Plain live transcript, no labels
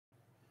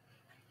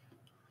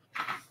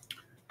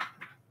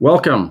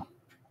Welcome.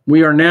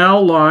 We are now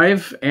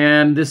live,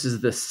 and this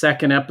is the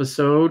second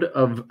episode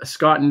of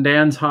Scott and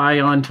Dan's High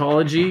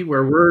Ontology,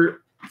 where we're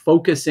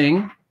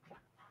focusing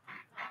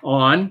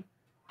on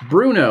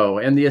Bruno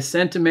and the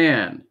Ascent of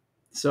Man.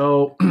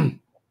 So,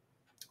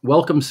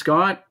 welcome,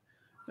 Scott.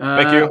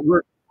 Thank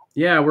you.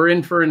 We're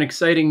in for an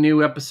exciting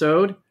new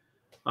episode.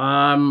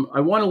 I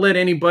want to let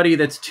anybody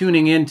that's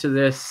tuning into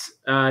this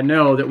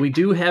know that we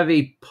do have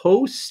a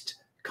post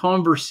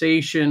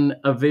conversation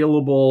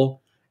available.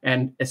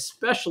 And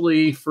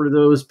especially for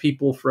those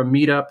people from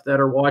Meetup that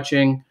are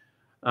watching,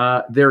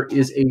 there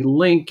is a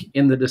link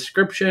in the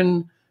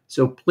description.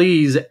 So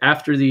please,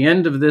 after the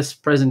end of this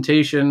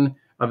presentation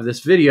of this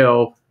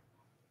video,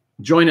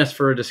 join us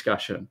for a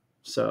discussion.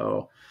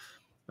 So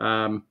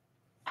in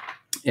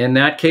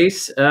that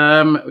case,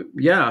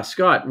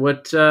 Scott,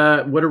 what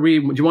are we?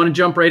 Do you want to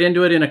jump right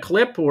into it in a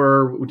clip,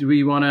 or do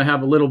we want to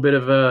have a little bit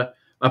of a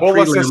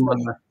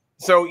prelim?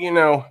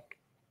 So,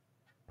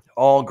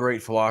 all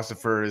great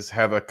philosophers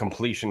have a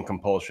completion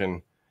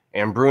compulsion,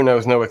 and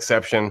Bruno's no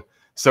exception.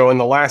 So in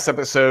the last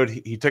episode,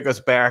 he took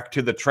us back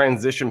to the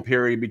transition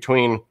period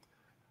between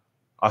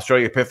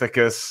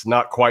Australopithecus,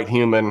 not quite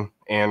human,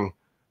 and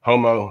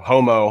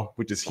homo,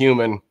 which is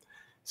human.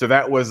 So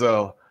that was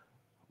a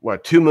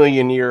 2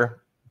 million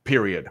year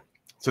period.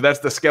 So that's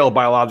the scale of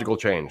biological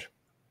change.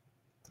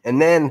 And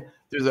then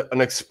there's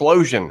an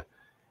explosion,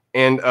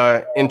 and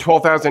in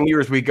 12,000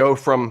 years we go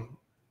from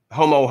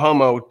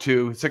homo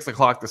to 6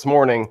 o'clock this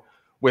morning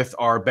with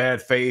our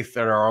bad faith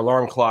and our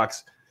alarm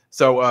clocks.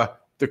 So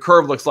the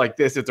curve looks like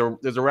this.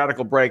 There's a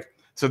radical break.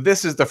 So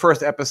this is the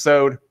first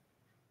episode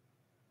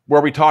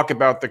where we talk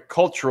about the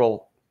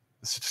cultural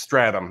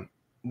stratum.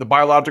 The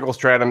biological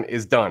stratum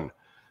is done.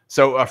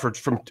 So for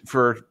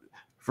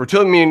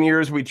 2 million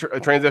years, we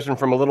transitioned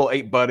from a little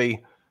ape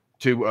buddy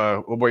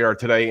to what we are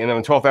today. And then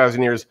in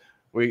 12,000 years,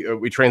 we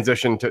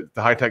transitioned to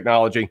the high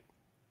technology.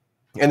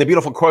 And the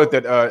beautiful quote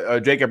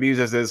that Jacob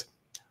uses is,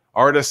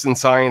 artists and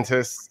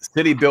scientists,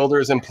 city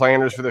builders and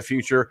planners for the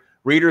future,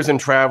 readers and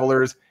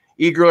travelers,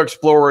 eager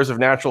explorers of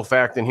natural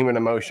fact and human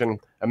emotion,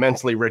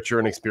 immensely richer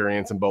in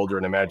experience and bolder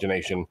in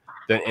imagination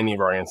than any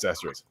of our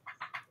ancestors.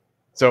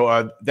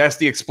 So that's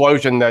the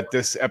explosion that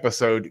this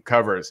episode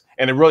covers.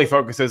 And it really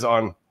focuses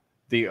on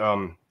the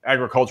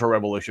agricultural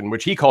revolution,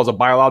 which he calls a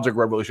biological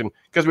revolution,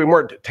 because we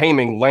weren't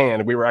taming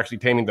land. We were actually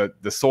taming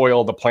the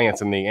soil, the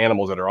plants, and the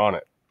animals that are on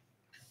it.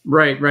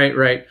 Right.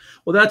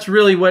 Well, that's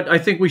really what I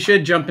think we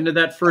should jump into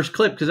that first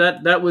clip, because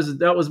that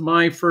was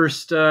my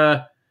first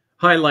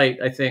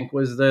highlight. I think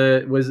was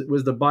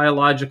the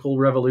biological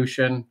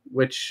revolution,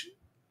 which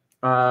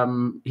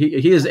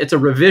it's a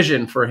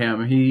revision for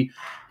him.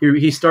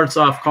 He starts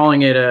off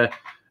calling it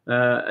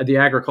the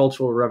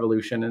agricultural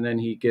revolution, and then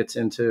he gets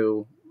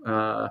into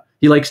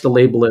he likes to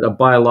label it a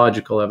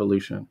biological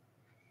evolution.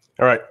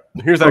 All right,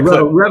 here's that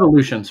clip.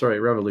 Revolution. Sorry,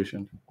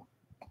 revolution.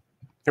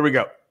 Here we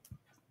go.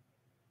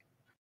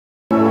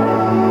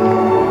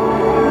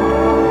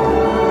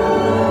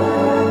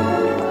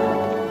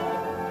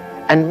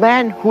 And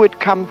man, who had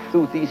come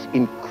through these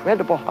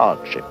incredible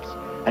hardships,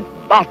 had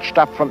marched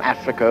up from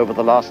Africa over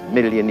the last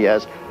million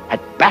years, had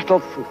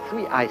battled through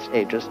 3 ice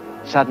ages,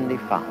 suddenly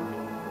found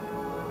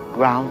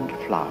ground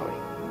flowering,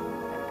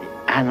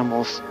 the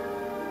animals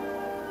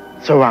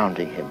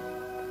surrounding him,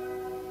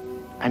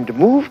 and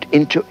moved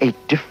into a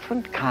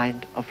different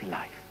kind of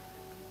life.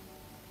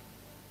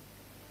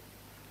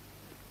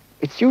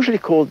 It's usually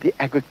called the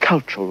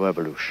agricultural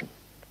revolution,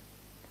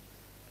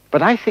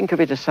 but I think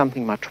of it as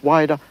something much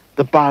wider,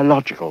 the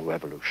biological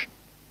revolution.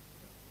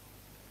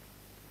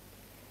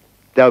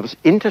 There was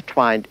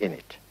intertwined in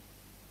it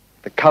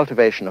the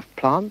cultivation of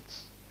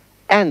plants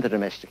and the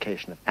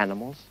domestication of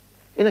animals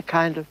in a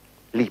kind of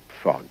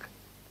leapfrog.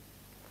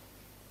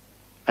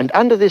 And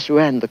under this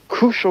ran the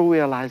crucial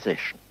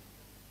realization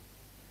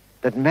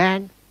that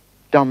man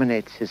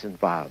dominates his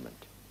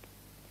environment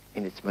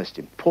in its most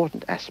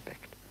important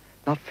aspect,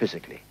 not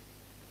physically,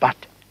 but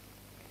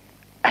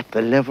at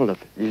the level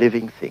of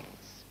living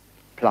things,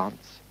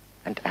 plants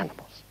and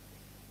animals.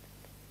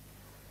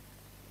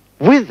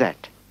 With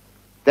that,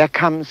 there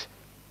comes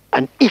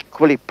an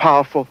equally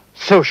powerful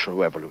social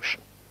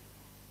revolution,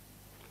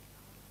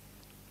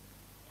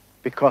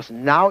 because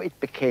now it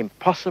became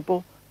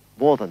possible,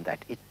 more than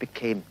that, it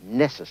became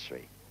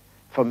necessary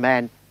for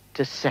man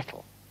to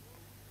settle.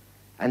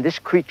 And this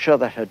creature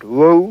that had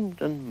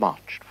roamed and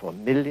marched for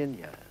 1 million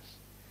years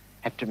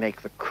had to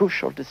make the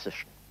crucial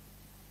decision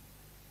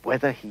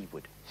whether he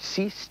would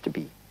cease to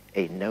be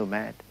a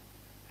nomad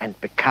and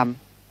become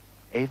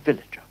a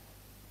villager.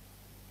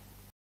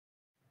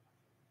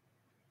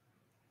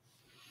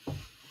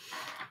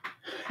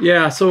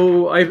 Yeah,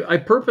 so I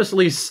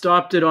purposely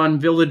stopped it on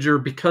villager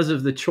because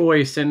of the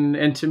choice,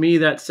 and to me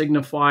that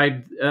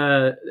signified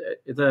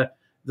the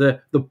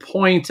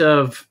point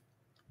of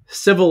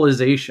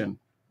civilization,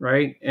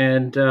 right?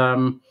 And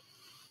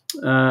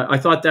I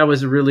thought that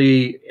was a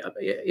really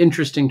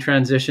interesting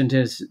transition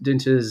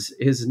into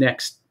his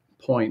next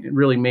point. It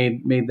really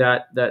made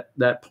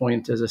that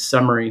point as a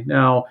summary.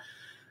 Now,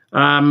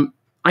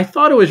 I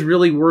thought it was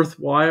really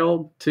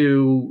worthwhile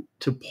to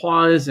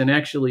pause and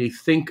actually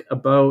think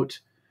about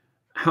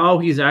how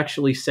he's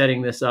actually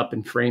setting this up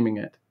and framing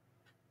it.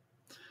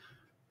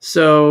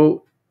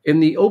 So in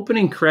the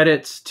opening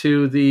credits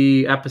to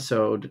the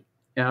episode,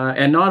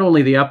 and not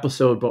only the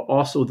episode, but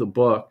also the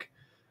book,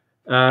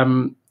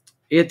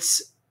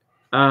 it's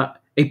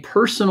a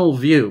personal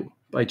view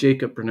by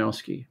Jacob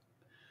Bronowski.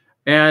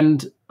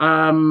 And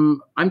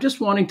I'm just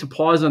wanting to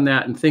pause on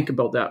that and think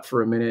about that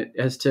for a minute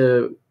as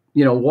to,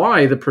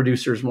 why the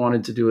producers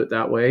wanted to do it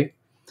that way.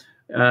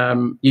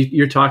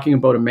 You're talking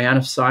about a man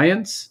of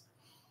science,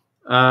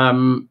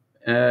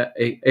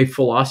 a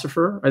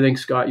philosopher. I think,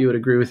 Scott, you would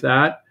agree with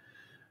that.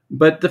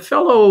 But the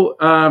fellow,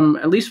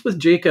 at least with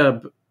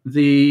Jacob,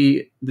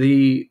 the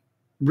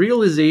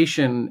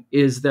realization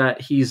is that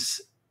he's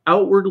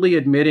outwardly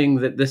admitting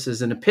that this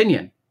is an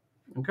opinion.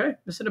 Okay,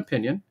 this is an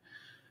opinion.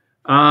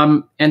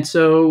 And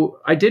so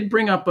I did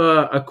bring up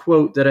a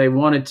quote that I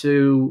wanted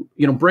to,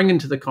 bring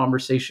into the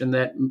conversation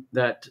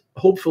that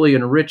hopefully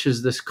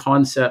enriches this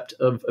concept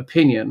of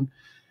opinion.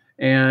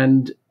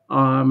 And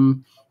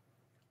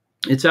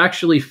it's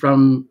actually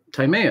from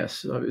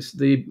Timaeus,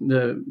 obviously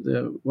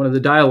the one of the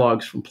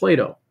dialogues from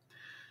Plato.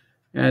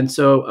 And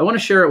so I want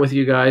to share it with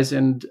you guys,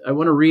 and I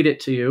want to read it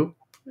to you,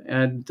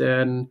 and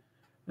then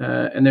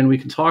we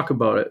can talk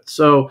about it.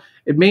 So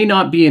it may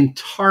not be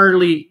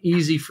entirely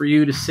easy for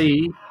you to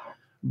see,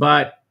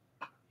 but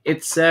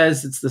it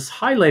says, it's this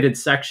highlighted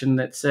section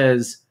that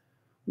says,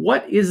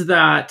 what is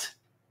that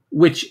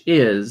which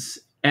is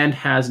and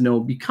has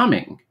no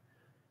becoming?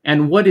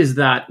 And what is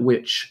that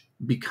which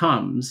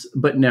becomes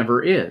but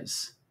never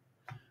is?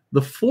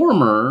 The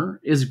former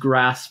is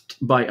grasped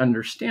by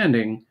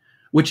understanding,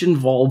 which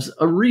involves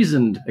a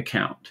reasoned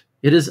account.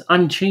 It is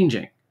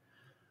unchanging.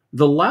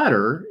 The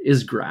latter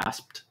is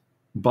grasped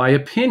by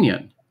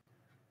opinion,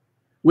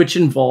 which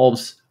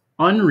involves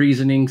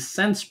unreasoning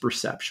sense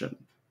perception.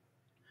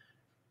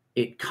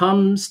 It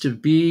comes to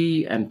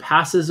be and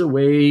passes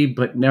away,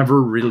 but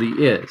never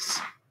really is.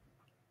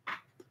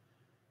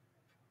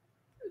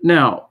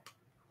 Now,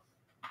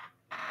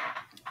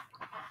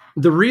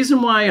 the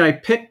reason why I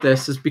picked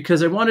this is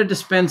because I wanted to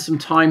spend some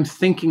time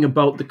thinking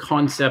about the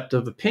concept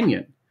of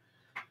opinion.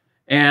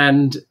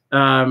 And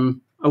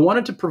I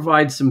wanted to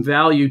provide some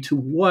value to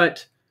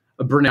what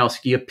a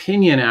Bronowski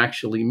opinion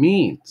actually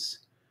means.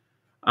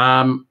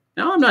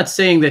 Now, I'm not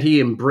saying that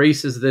he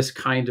embraces this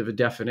kind of a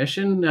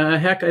definition.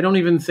 Heck, I don't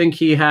even think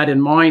he had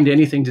in mind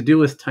anything to do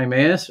with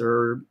Timaeus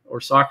or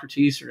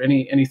Socrates or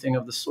anything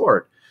of the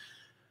sort.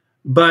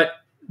 But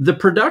the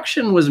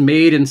production was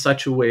made in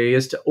such a way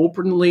as to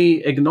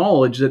openly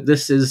acknowledge that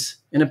this is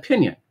an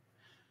opinion.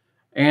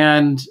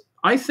 And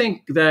I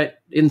think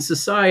that in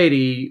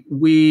society,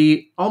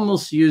 we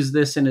almost use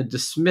this in a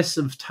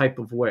dismissive type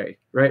of way,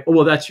 right? Oh,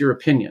 well, that's your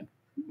opinion,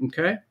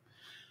 okay?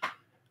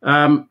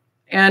 And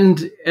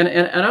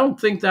I don't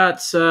think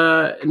that's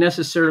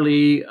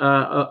necessarily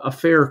a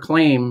fair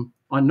claim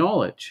on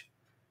knowledge.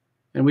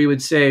 And we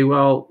would say,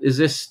 well, is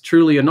this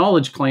truly a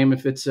knowledge claim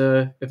if it's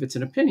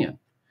an opinion?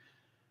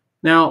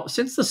 Now,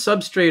 since the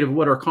substrate of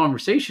what our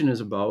conversation is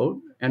about,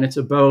 and it's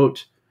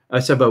about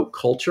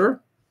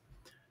culture,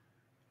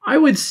 I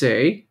would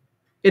say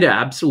it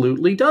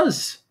absolutely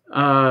does.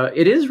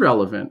 It is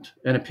relevant.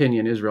 An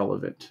opinion is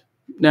relevant.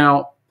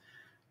 Now,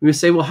 we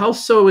say, well, how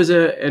so is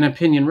an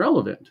opinion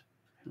relevant?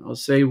 I'll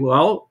say,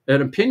 well,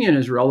 an opinion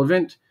is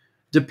relevant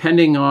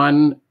depending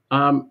on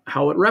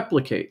how it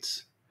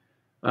replicates,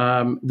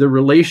 the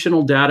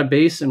relational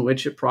database in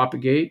which it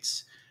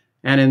propagates.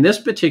 And in this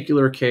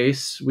particular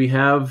case, we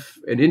have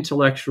an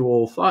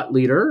intellectual thought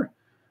leader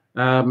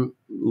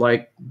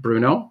like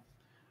Bruno,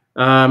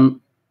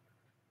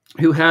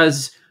 who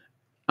has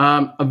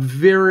a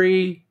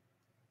very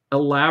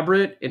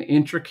elaborate and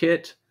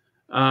intricate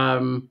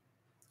form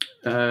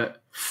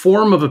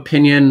of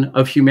opinion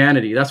of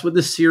humanity. That's what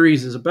this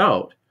series is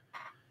about.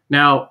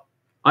 Now,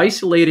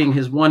 isolating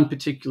his one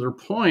particular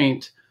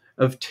point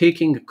of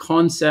taking a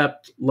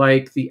concept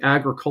like the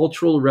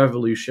agricultural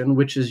revolution,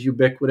 which is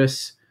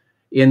ubiquitous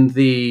in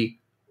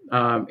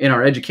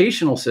our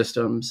educational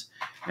systems,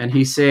 and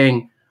he's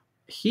saying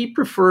he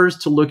prefers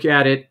to look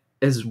at it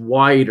as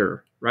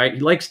wider, right?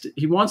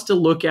 He wants to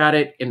look at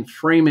it and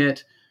frame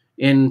it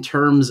in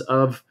terms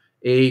of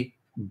a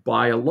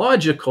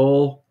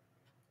biological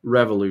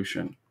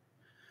revolution.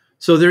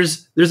 So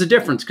there's a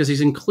difference because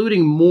he's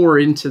including more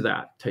into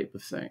that type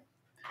of thing.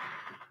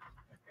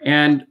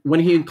 And when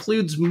he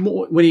includes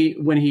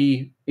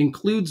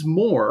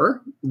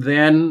more,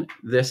 then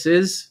this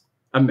is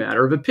a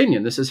matter of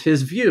opinion. This is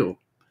his view.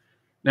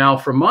 Now,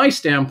 from my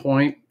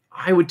standpoint,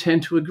 I would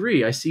tend to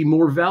agree. I see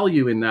more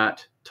value in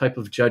that type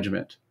of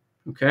judgment.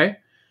 Okay.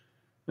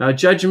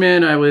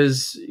 Judgment, I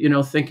was,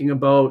 thinking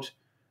about,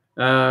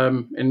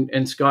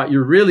 and Scott,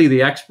 you're really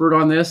the expert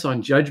on this,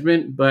 on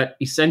judgment, but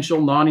essential,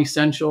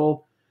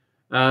 non-essential,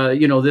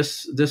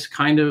 this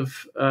kind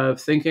of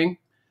thinking.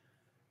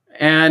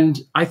 And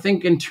I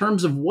think in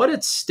terms of what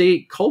at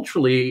stake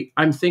culturally,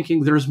 I'm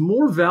thinking there's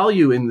more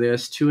value in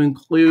this to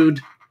include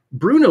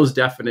Bruno's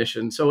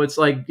definition. So it's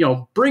like,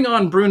 bring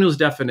on Bruno's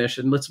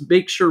definition. Let's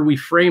make sure we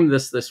frame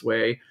this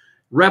way,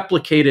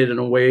 replicate it in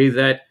a way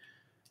that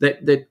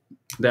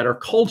our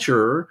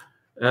culture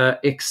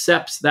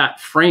accepts that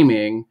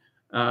framing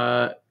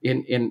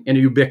in a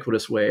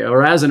ubiquitous way,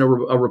 or as a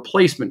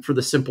replacement for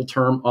the simple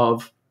term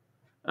of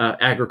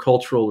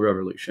agricultural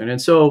revolution. And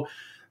so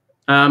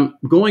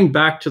going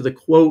back to the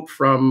quote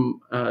from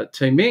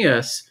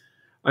Timaeus,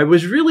 I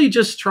was really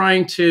just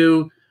trying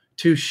to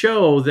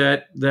show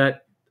that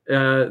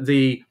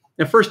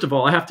now, first of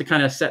all, I have to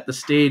kind of set the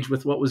stage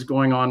with what was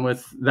going on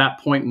with that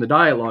point in the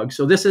dialogue.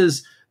 So this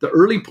is the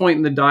early point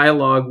in the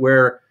dialogue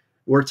where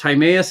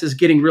Timaeus is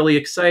getting really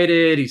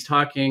excited. He's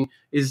talking,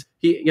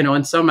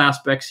 in some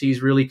aspects,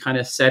 he's really kind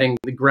of setting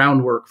the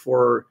groundwork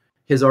for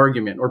his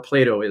argument, or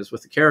Plato is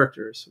with the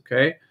characters.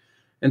 Okay.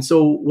 And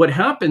so what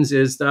happens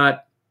is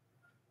that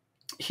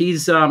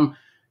he's,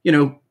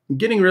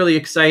 getting really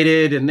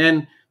excited, and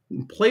then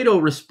Plato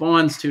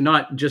responds to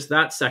not just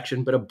that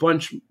section, but a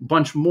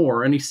bunch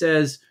more. And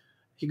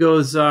he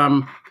goes,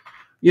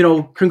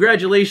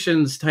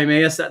 congratulations,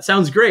 Timaeus. That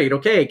sounds great.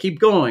 Okay, keep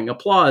going.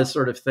 Applause,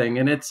 sort of thing.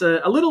 And it's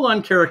a little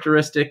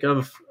uncharacteristic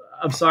of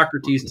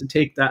Socrates to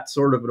take that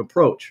sort of an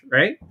approach,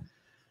 right?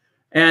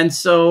 And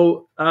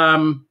so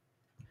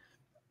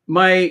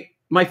my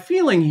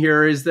feeling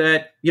here is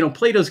that,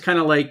 Plato's kind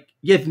of like,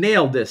 you've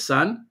nailed this,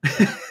 son.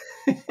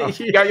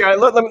 Yeah.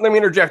 Let me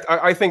interject.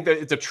 I think that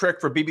it's a trick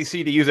for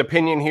BBC to use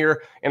opinion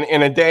here.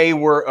 In a day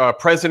where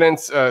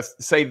presidents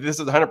say this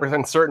is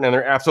 100% certain and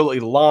they're absolutely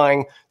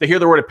lying, to hear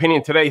the word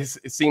opinion today,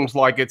 it seems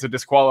like it's a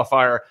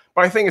disqualifier.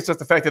 But I think it's just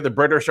the fact that the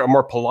British are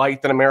more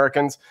polite than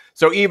Americans.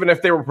 So even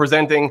if they were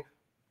presenting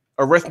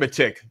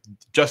arithmetic,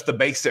 just the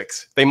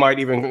basics, they might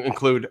even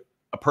include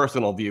a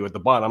personal view at the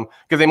bottom,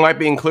 because they might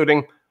be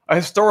including a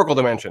historical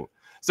dimension.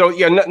 So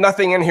yeah,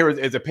 nothing in here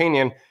is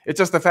opinion. It's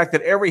just the fact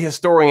that every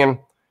historian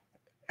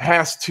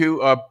has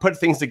to put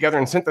things together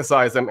and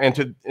synthesize them,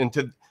 and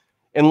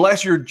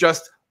unless you're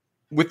just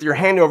with your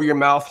hand over your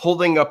mouth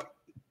holding up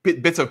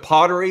bits of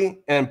pottery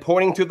and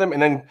pointing to them,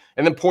 and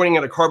then pointing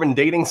at a carbon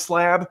dating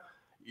slab,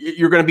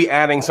 you're going to be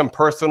adding some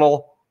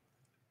personal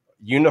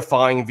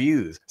unifying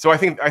views. So I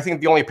think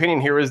the only opinion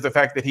here is the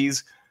fact that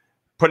he's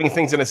putting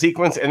things in a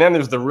sequence, and then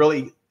there's the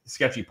really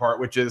sketchy part,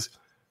 which is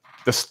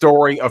the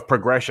story of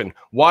progression.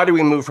 Why do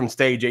we move from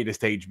stage A to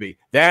stage B?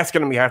 That's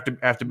going to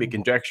have to be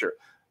conjecture.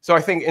 So I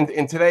think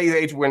in today's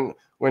age, when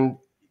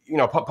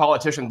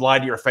politicians lie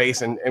to your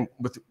face and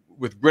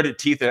with gritted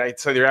teeth, and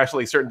so they're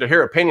actually certain to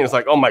hear opinions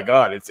like, oh my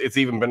God, it's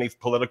even beneath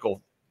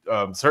political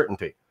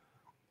certainty.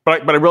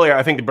 But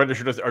I think the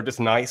British are just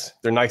nice.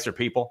 They're nicer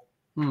people,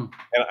 and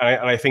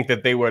I think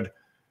that they would.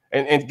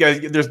 And guys,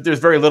 there's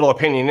very little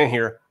opinion in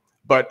here,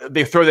 but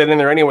they throw that in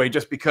there anyway,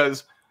 just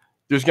because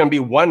there's going to be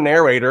one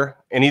narrator,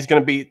 and he's going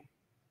to be.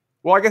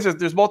 Well, I guess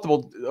there's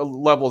multiple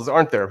levels,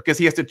 aren't there? Because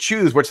he has to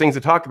choose which things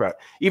to talk about.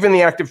 Even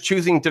the act of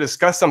choosing to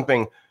discuss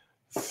something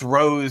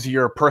throws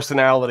your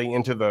personality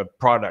into the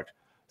product.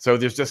 So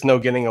there's just no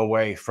getting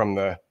away from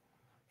the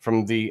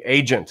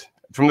agent,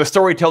 from the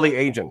storytelling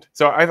agent.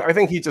 So I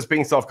think he's just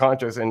being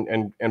self-conscious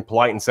and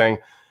polite and saying,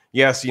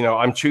 yes,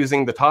 I'm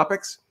choosing the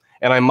topics,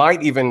 and I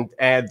might even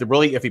add the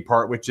really iffy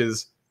part, which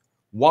is,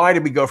 why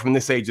did we go from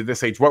this age to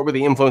this age? What were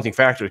the influencing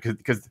factors?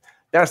 Because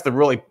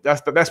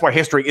that's why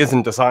history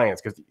isn't a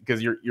science,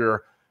 because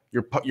you're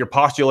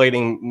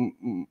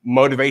postulating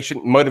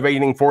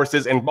motivating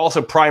forces, and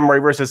also primary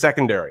versus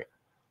secondary.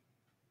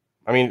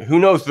 I mean, who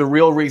knows the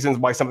real reasons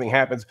why something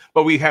happens?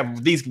 But we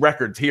have these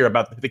records here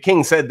about the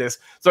king said this.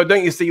 So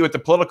don't you see with the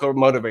political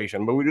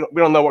motivation? But we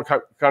don't know what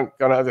kind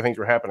of other things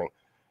were happening.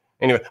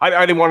 Anyway,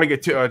 I didn't want to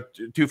get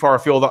too far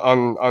afield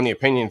on the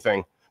opinion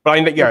thing. But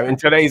in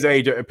today's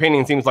age,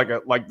 opinion seems like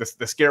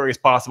the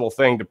scariest possible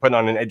thing to put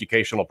on an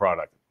educational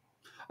product.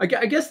 I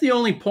guess the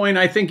only point,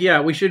 I think,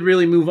 we should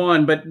really move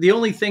on. But the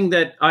only thing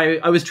that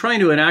I was trying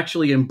to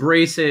actually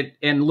embrace it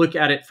and look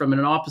at it from an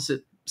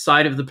opposite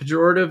side of the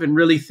pejorative, and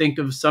really think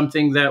of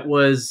something that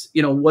was,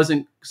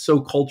 wasn't so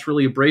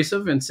culturally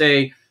abrasive, and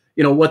say,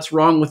 what's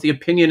wrong with the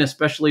opinion,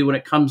 especially when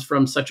it comes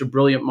from such a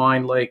brilliant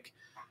mind like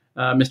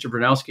Mr.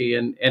 Brunowski,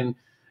 and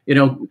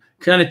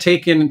kind of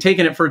taking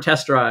it for a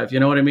test drive. You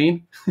know what I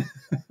mean?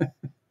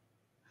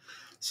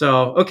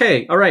 So,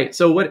 okay. All right.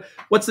 So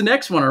what's the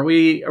next one? Are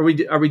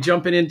we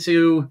jumping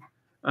into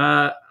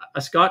a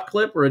Scott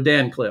clip or a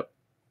Dan clip?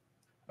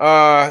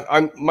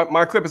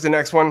 My clip is the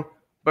next one,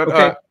 but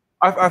okay.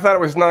 I thought it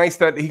was nice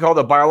that he called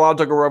it a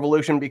biological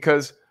revolution,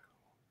 because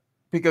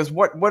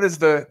what is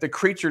the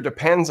creature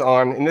depends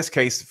on, in this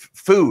case,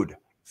 food.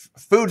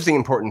 Food's the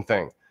important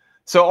thing.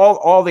 So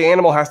all the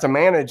animal has to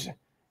manage,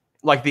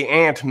 like the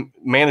ant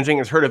managing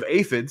his herd of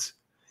aphids,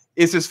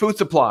 is his food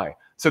supply.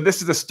 So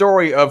this is the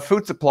story of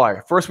food supply.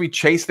 First, we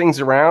chase things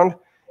around,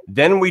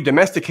 then we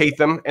domesticate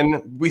them,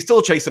 and we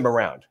still chase them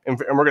around. And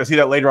we're going to see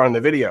that later on in the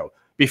video.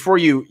 Before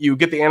you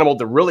get the animal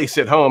to really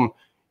sit home,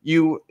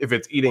 if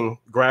it's eating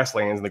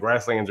grasslands, and the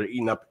grasslands are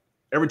eaten up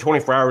every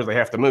 24 hours, they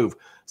have to move.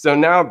 So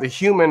now the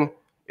human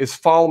is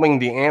following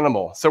the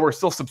animal. So we're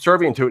still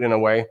subservient to it in a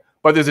way,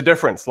 But there's a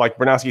difference. Like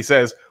Bernowski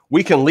says,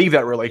 we can leave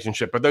that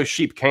relationship, but those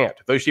sheep can't.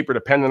 Those sheep are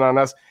dependent on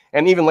us.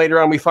 And even later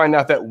on, we find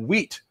out that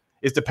wheat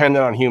is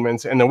dependent on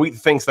humans, and the wheat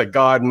thinks that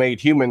God made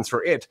humans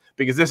for it,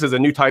 because this is a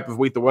new type of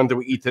wheat, the one that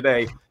we eat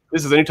today.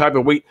 This is a new type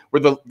of wheat where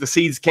the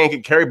seeds can't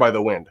get carried by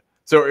the wind.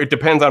 So it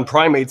depends on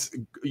primates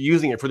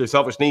using it for their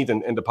selfish needs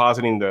and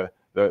depositing the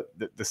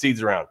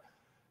seeds around.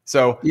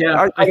 So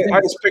yeah,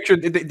 I just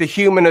pictured the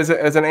human as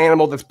an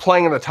animal that's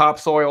playing in the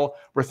topsoil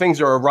where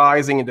things are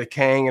arising and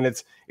decaying, and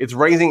it's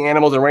raising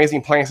animals and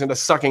raising plants and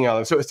just sucking on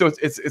them. So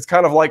it's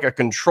kind of like a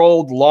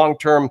controlled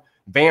long-term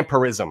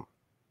vampirism.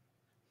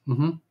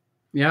 Mm-hmm.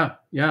 Yeah,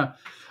 yeah.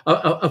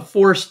 A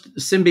forced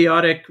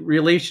symbiotic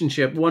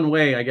relationship, one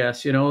way, I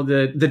guess. You know,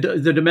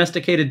 the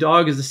domesticated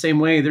dog is the same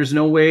way. There's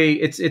no way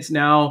it's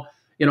now,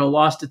 you know,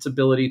 lost its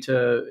ability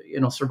to, you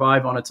know,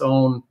 survive on its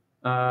own,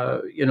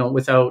 you know,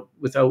 without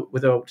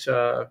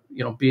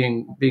you know,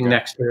 being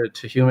next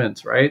to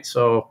humans, right?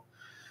 So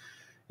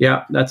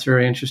yeah, that's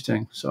very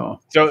interesting. So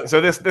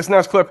this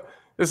next clip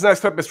is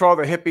for all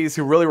the hippies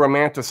who really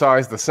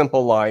romanticize the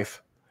simple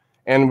life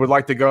and would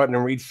like to go out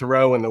and read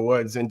Thoreau in the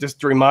woods, and just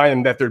to remind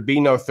them that there'd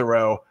be no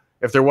Thoreau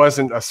if there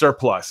wasn't a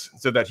surplus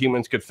so that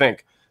humans could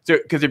think. So,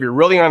 because if you're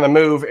really on the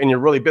move and you're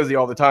really busy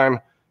all the time,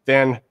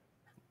 then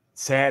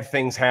sad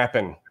things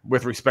happen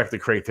with respect to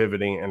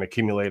creativity and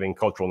accumulating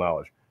cultural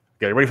knowledge.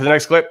 Okay, ready for the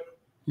next clip?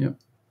 Yeah.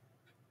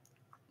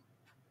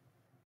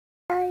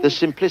 The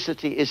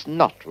simplicity is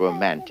not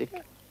romantic.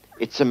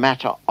 It's a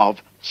matter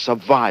of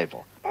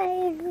survival.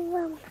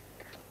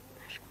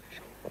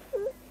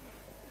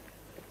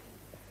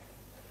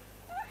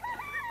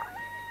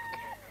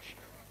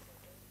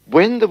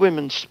 When the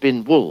women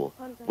spin wool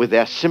with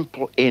their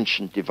simple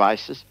ancient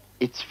devices,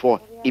 it's for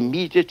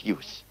immediate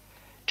use,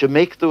 to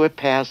make the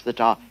repairs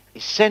that are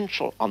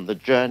essential on the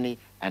journey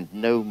and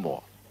no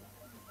more.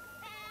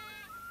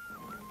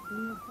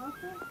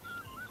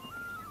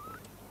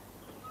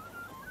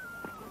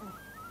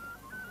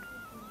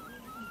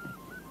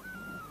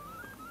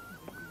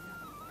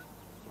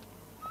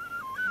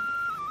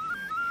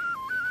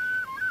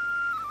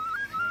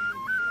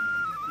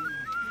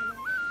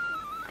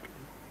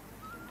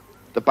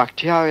 The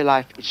bacterial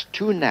life is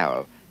too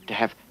narrow to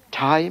have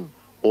time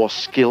or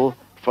skill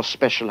for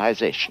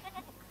specialization.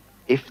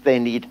 If they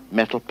need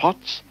metal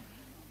pots,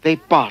 they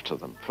barter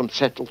them from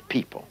settled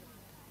people.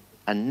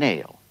 A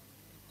nail,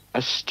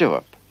 a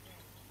stirrup,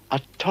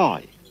 a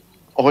toy,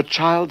 or a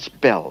child's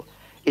bell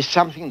is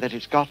something that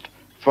is got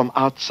from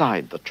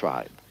outside the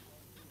tribe.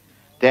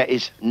 There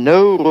is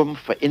no room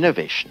for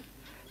innovation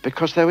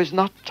because there is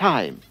not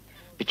time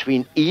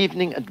between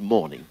evening and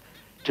morning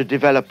to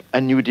develop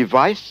a new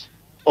device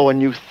or a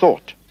new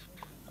thought.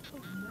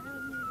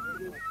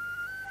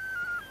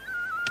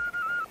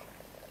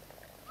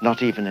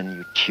 Not even a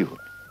new tune.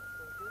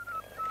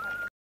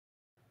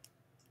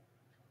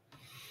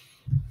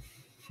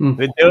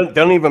 They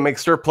don't even make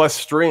surplus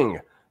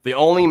string. They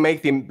only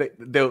make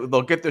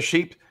they'll get the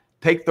sheep,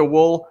 take the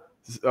wool,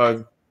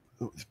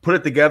 put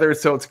it together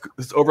so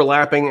it's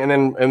overlapping, and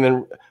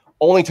then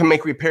only to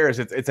make repairs.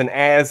 It's an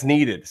as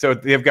needed. So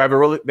they have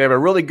a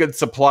really good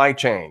supply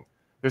chain.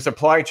 Their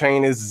supply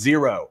chain is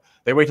zero.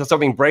 They wait till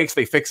something breaks,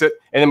 they fix it,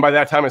 and then by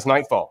that time it's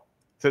nightfall.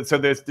 So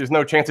there's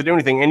no chance to do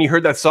anything. And you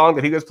heard that song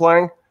that he was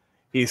playing?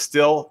 He's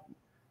still,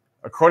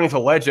 according to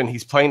legend,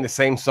 he's playing the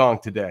same song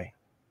today.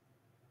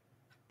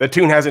 The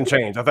tune hasn't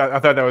changed. I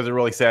thought that was a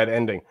really sad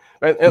ending.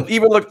 And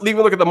even look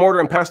at the mortar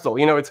and pestle.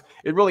 You know, it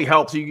really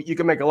helps. You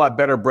can make a lot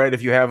better bread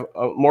if you have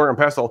a mortar and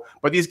pestle.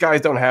 But these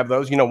guys don't have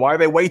those. You know why?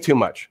 They weigh too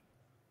much.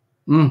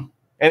 And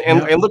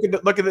look at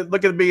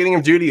the beginning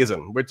of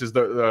Judaism, which is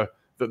the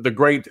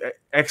great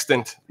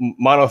extant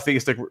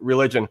monotheistic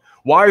religion.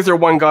 Why is there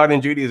one God in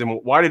Judaism?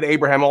 Why did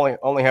Abraham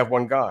only have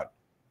one God?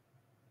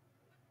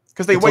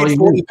 Because they weighed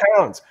 40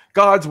 pounds.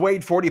 Gods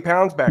weighed 40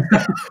 pounds back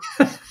then.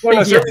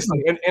 No,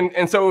 seriously.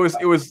 And so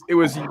it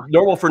was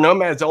normal for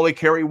nomads to only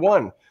carry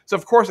one. So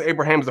of course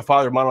Abraham's the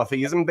father of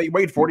monotheism. They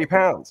weighed 40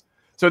 pounds.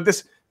 So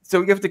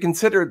you have to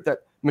consider that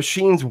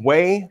machines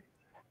weigh,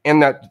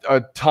 and that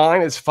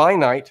time is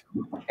finite,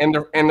 and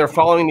they're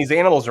following these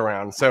animals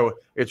around. So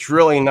it's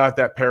really not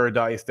that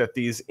paradise that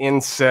these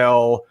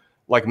incel,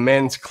 like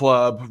Men's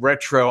Club,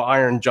 retro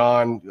Iron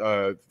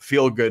John,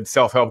 feel good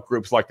self-help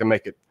groups like to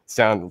make it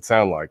sound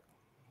like.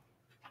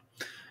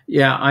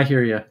 Yeah, I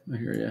hear you.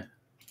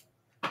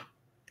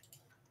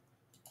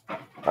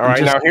 All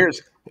right, now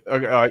here's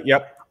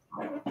yep.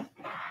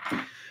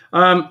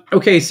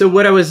 Okay,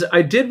 so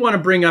I did want to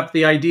bring up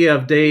the idea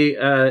of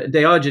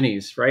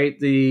Diogenes, right?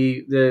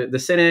 The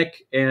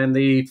cynic and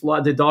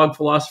the dog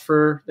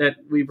philosopher that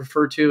we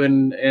refer to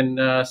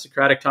in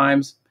Socratic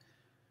times.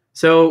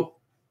 So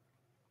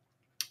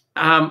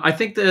I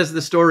think that as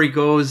the story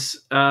goes,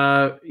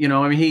 you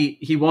know, I mean,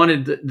 he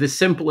wanted the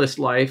simplest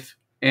life,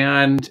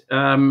 and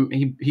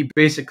he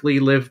basically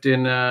lived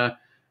in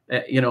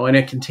in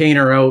a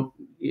container out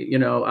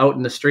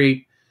in the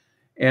street.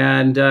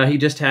 And he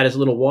just had his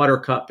little water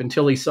cup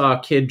until he saw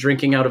a kid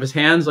drinking out of his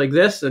hands like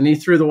this, and he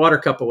threw the water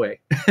cup away.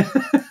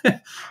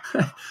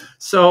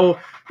 So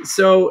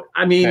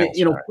I mean, That's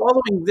you know, right.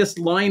 following this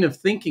line of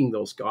thinking,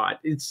 though, Scott,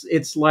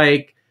 it's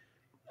like,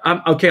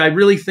 okay, I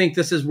really think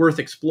this is worth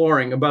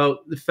exploring,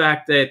 about the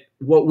fact that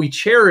what we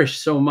cherish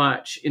so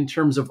much in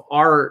terms of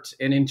art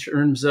and in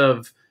terms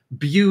of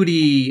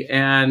beauty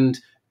and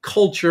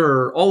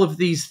culture, all of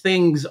these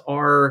things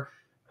are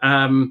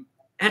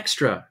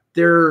extra.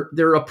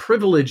 They're a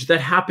privilege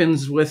that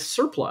happens with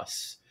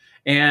surplus,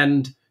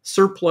 and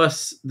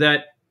surplus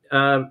that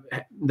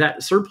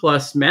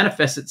surplus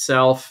manifests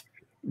itself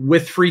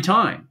with free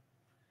time.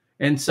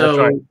 And so, that's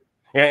right.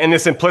 Yeah, and the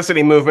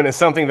simplicity movement is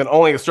something that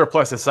only a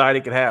surplus society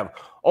could have.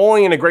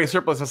 Only in a great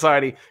surplus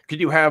society could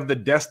you have the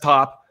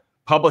desktop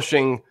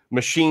publishing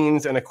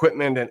machines and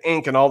equipment and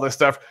ink and all this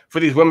stuff for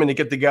these women to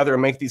get together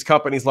and make these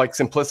companies like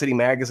Simplicity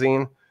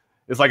Magazine.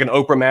 It's like an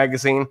Oprah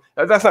magazine.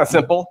 That's not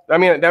simple. I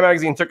mean, that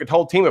magazine took a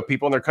whole team of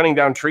people, and they're cutting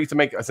down trees to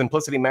make a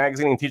Simplicity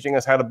magazine and teaching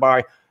us how to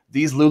buy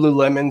these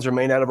Lululemons are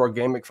made out of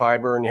organic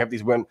fiber. And you have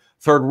these women,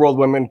 third world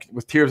women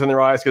with tears in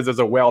their eyes because there's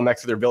a well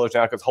next to their village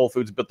now because Whole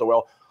Foods built the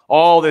well.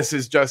 All this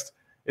is just,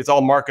 it's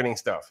all marketing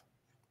stuff.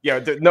 Yeah,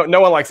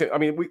 no one likes it. I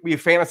mean, we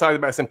fantasize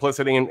about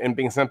simplicity and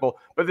being simple,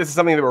 but this is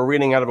something that we're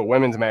reading out of a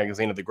women's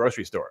magazine at the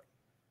grocery store.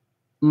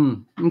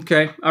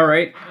 Okay, all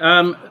right.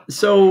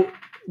 So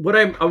what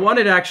I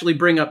wanted to actually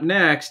bring up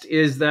next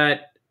is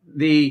that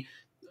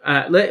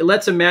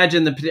let's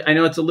imagine I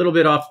know it's a little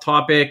bit off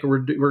topic.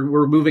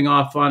 We're moving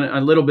off on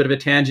a little bit of a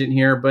tangent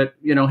here, but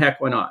you know,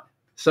 heck, why not?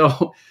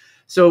 So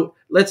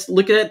let's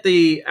look at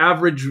the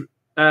average.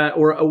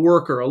 Or a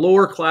worker, a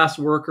lower class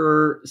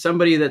worker,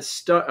 somebody that's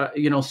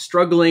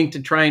struggling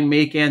to try and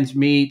make ends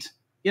meet.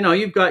 You know,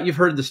 you've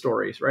heard the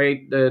stories,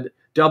 right? The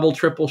double,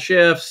 triple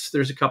shifts.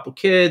 There's a couple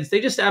kids. They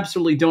just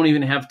absolutely don't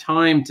even have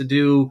time to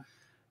do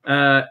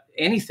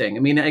anything. I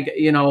mean,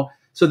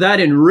 so that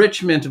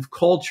enrichment of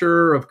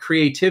culture, of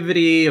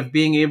creativity, of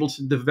being able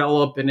to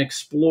develop and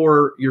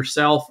explore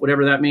yourself,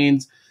 whatever that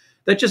means,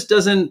 that just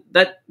doesn't.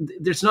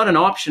 There's not an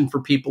option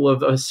for people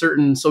of a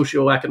certain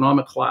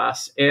socioeconomic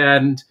class,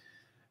 and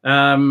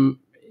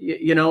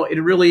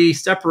it really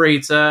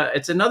separates.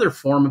 It's another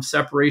form of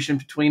separation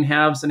between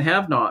haves and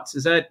have-nots.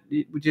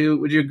 Would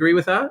you agree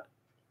with that?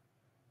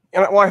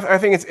 And well, I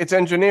think it's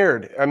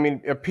engineered. I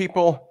mean, if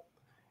people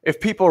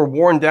are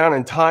worn down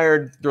and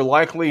tired, they're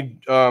likely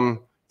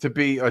to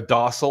be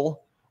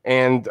docile,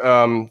 and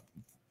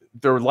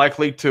they're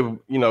likely to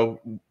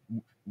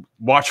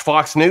watch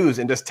Fox News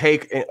and just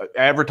take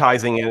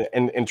advertising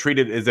and treat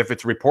it as if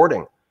it's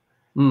reporting.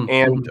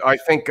 And I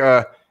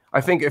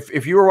think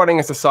if you were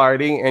running a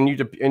society and you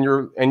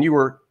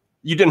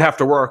didn't have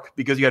to work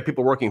because you had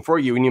people working for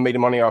you and you made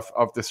money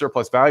off the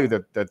surplus value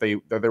that they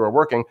were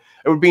working,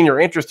 it would be in your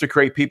interest to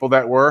create people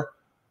that were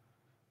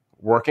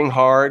working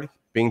hard,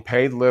 being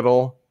paid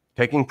little,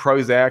 taking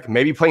Prozac,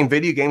 maybe playing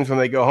video games when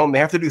they go home. They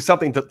have to do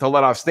something to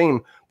let off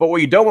steam. But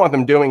what you don't want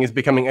them doing is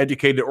becoming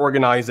educated,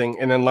 organizing,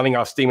 and then letting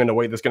off steam in a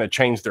way that's going to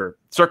change their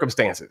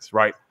circumstances,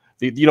 right?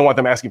 You don't want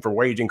them asking for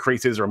wage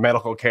increases or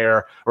medical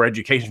care or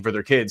education for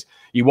their kids.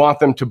 You want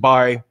them to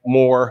buy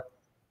more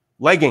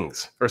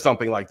leggings or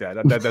something like that.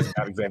 That's a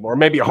bad example. Or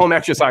maybe a home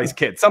exercise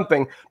kit,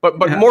 something. But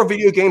more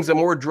video games and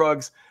more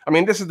drugs. I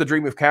mean, this is the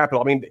dream of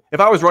capital. I mean, if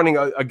I was running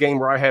a game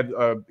where I had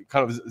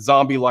kind of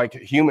zombie-like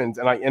humans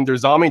and their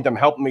zombiedom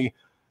helped me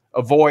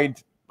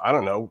avoid, I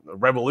don't know, a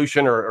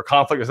revolution or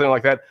conflict or something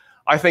like that,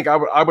 I think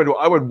I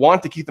would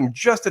want to keep them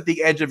just at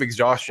the edge of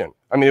exhaustion.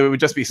 I mean, it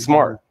would just be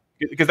smart.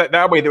 Because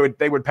that way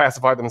they would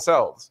pacify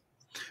themselves.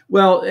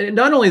 Well,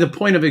 not only the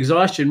point of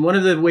exhaustion, one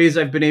of the ways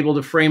I've been able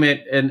to frame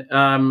it, and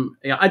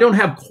I don't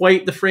have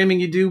quite the framing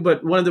you do,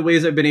 but one of the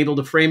ways I've been able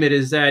to frame it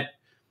is that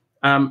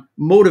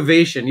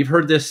motivation. You've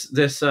heard this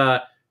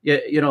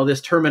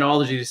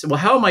terminology. You say, well,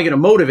 how am I going to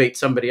motivate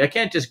somebody? I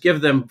can't just give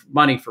them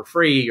money for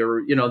free,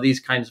 or these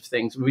kinds of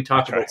things. We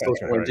talk about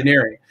social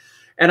engineering.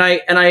 And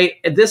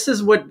this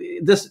is what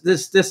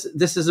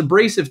this is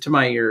abrasive to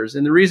my ears,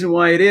 and the reason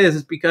why it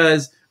is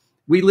because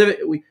we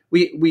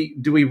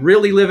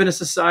really live in a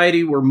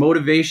society where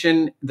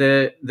motivation,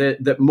 the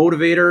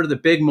motivator, the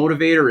big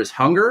motivator is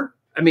hunger?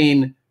 I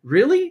mean,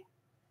 really?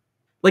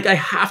 Like, I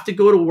have to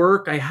go to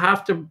work. I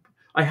have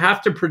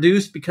to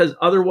produce because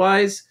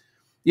otherwise,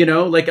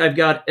 like, I've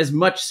got as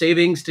much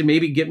savings to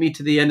maybe get me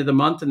to the end of the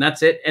month, and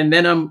that's it. And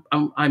then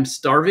I'm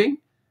starving,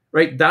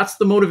 right? That's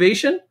the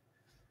motivation.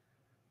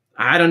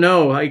 I don't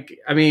know.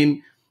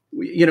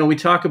 We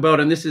talk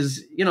about, and this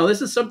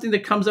is something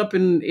that comes up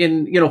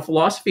in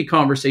philosophy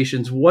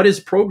conversations. What is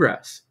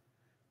progress?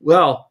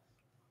 Well,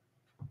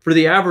 for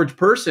the average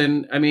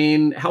person, I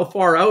mean, how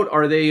far out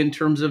are they in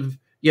terms of,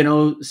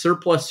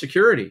 surplus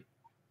security?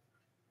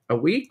 A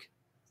week?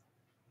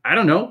 I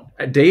don't know.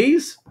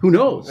 Days? Who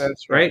knows?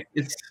 That's right.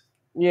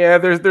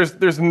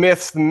 There's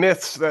myths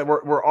that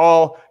we're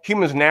all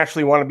humans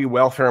naturally want to be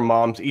welfare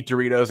moms, eat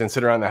Doritos, and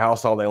sit around the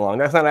house all day long.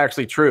 That's not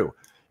actually true.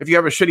 if you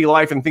have a shitty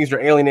life and things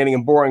are alienating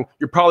and boring,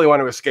 you probably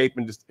want to escape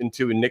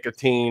into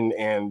nicotine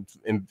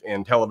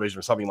and television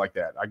or something like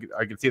that.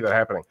 I could see that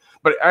happening.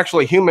 But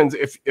actually, humans,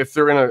 if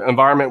they're in an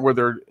environment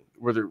where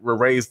we're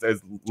raised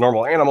as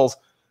normal animals,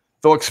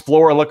 they'll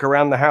explore and look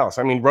around the house.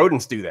 I mean,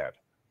 rodents do that.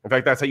 In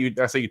fact, that's how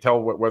you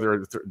tell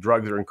whether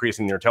drugs are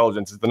increasing their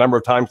intelligence, is the number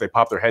of times they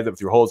pop their heads up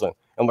through holes and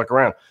look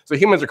around. So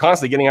humans are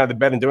constantly getting out of the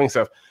bed and doing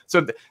stuff.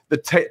 So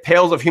the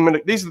tales of human,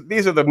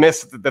 these are the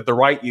myths that the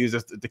right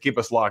uses to keep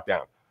us locked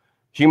down.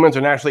 Humans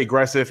are naturally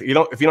aggressive. If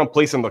you don't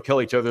police them, they'll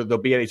kill each other. They'll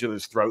be at each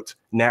other's throats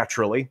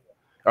naturally.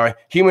 All right.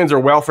 Humans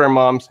are welfare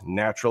moms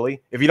naturally.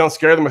 If you don't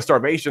scare them with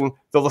starvation,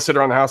 they'll just sit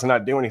around the house and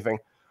not do anything.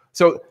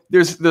 So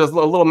there's a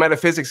little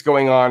metaphysics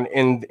going on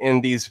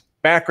in these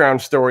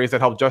background stories that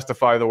help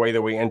justify the way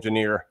that we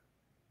engineer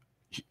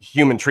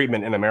human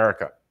treatment in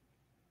America.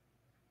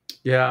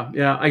 Yeah.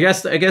 I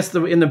guess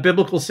in the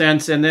biblical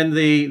sense, and then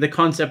the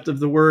concept of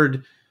the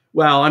word.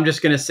 Well, I'm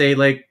just going to say,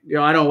 like,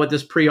 I don't know what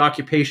this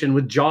preoccupation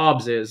with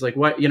jobs is. Like,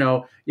 what, you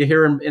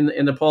hear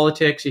in the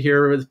politics, you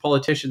hear with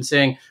politicians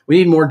saying, we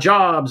need more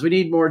jobs. We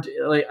need more.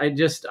 Like, I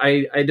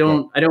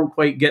don't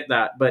quite get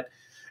that. But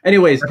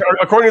anyways,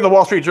 according to the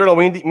Wall Street Journal,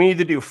 we need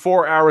to do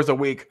 4 hours a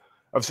week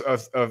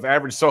of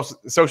average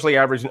socially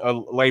average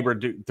labor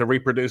to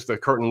reproduce the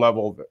current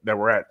level that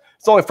we're at.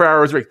 It's only 4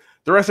 hours a week.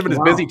 The rest of it is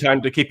busy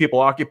time to keep people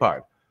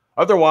occupied.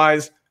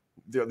 Otherwise,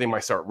 they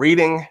might start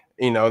reading.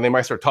 They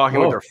might start talking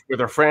with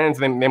their friends.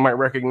 They might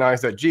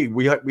recognize that, gee,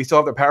 we still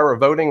have the power of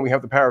voting. We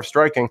have the power of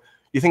striking.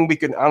 You think we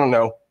could, I don't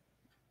know,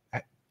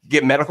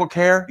 get medical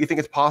care? You think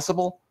it's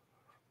possible?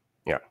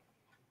 Yeah.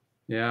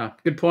 Yeah.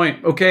 Good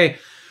point. Okay.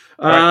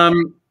 All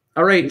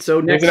right.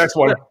 So here's the next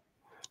one.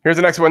 Here's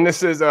the next one.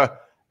 This is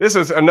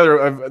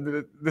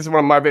another. This is one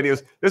of my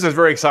videos. This is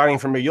very exciting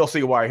for me. You'll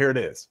see why. Here it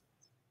is.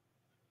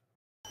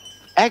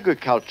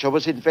 Agriculture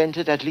was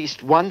invented at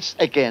least once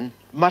again,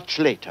 much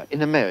later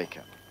in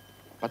America.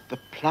 But the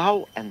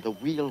plough and the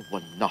wheel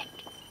were not,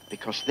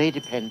 because they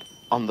depend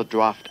on the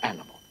draft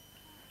animal.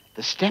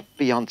 The step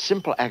beyond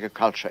simple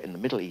agriculture in the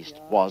Middle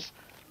East was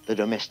the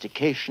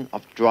domestication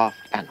of draft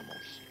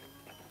animals.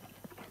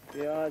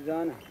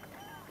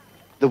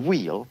 The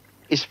wheel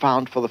is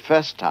found for the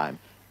first time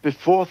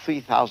before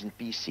 3000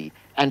 BC,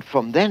 and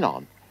from then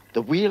on,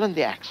 the wheel and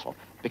the axle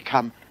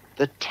become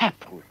the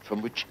taproot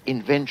from which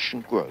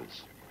invention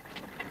grows.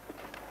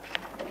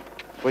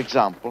 For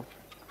example,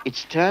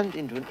 it's turned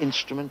into an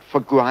instrument for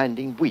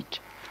grinding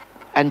wheat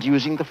and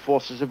using the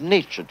forces of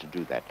nature to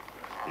do that.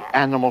 The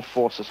animal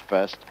forces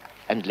first,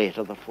 and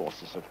later the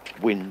forces of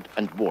wind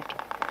and water.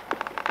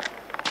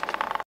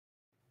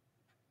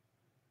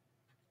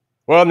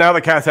 Well, now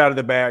the cat's out of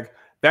the bag.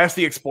 That's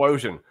the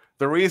explosion.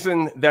 The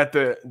reason that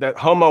that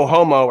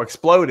homo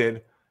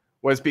exploded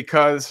was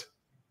because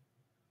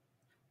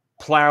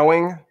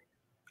plowing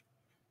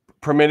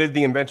permitted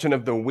the invention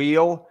of the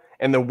wheel,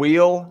 and the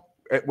wheel,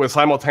 it was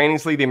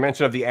simultaneously the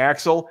invention of the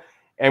axle.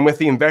 And with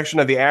the invention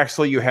of the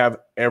axle, you have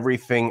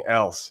everything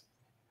else.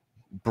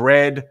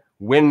 Bread,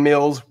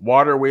 windmills,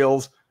 water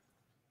wheels,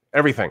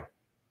 everything.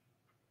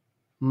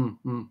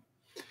 Mm-hmm.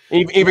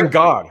 Even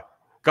God.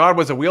 God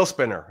was a wheel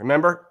spinner.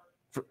 Remember?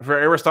 For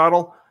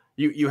Aristotle,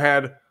 you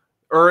had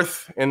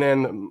Earth, and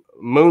then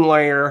moon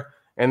layer,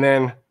 and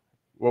then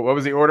what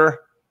was the order?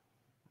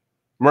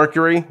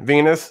 Mercury,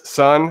 Venus,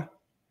 Sun,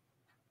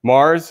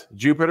 Mars,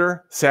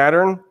 Jupiter,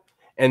 Saturn.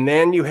 And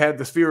then you had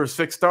the sphere of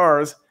 6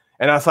 stars,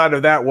 and outside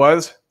of that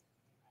was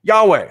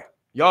Yahweh.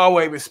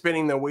 Yahweh was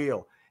spinning the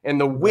wheel,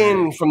 and the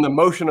wind from the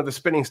motion of the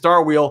spinning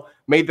star wheel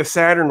made the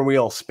Saturn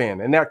wheel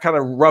spin, and that kind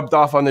of rubbed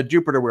off on the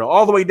Jupiter wheel,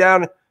 all the way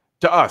down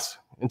to us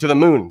and to the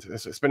moon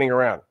spinning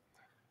around.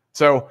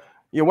 So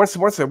once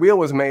the wheel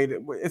was made,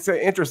 it's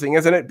interesting,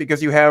 isn't it?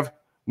 Because you have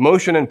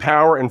motion and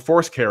power and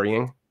force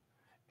carrying,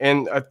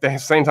 and at the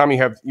same time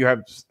you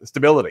have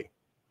stability.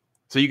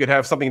 So you could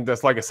have something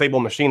that's like a stable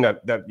machine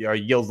that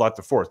yields lots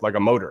of force, like a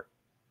motor.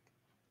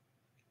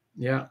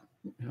 Yeah.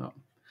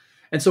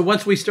 And so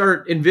once we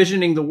start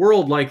envisioning the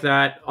world like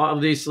that,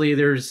 obviously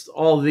there's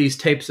all of these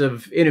types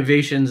of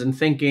innovations and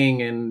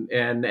thinking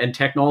and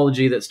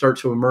technology that start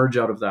to emerge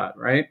out of that,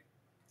 right?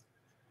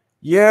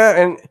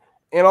 Yeah,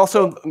 and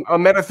also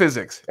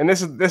metaphysics. And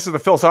this is the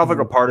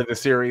philosophical part of the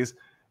series,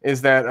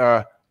 is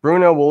that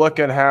Bruno will look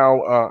at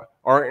how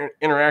our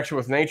interaction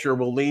with nature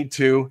will lead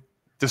to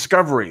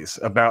discoveries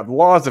about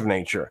laws of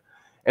nature,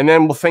 and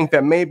then we'll think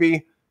that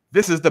maybe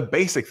this is the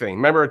basic thing.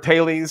 Remember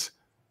Thales?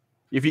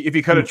 If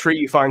you cut a tree,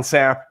 you find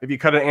sap. If you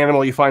cut an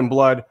animal, you find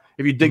blood.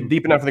 If you dig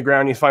deep enough in the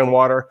ground, you find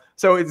water.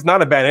 So it's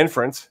not a bad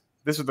inference.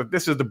 This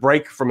is the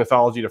break from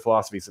mythology to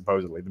philosophy,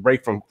 supposedly. The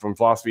break from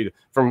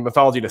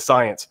mythology to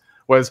science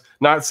was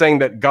not saying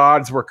that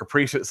gods were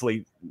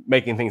capriciously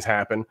making things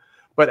happen,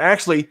 but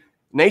actually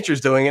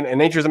nature's doing it, and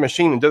nature's a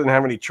machine and doesn't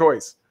have any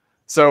choice.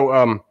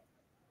 So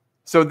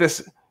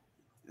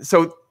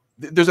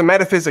there's a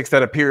metaphysics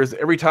that appears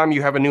every time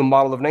you have a new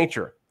model of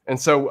nature. And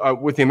so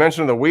with the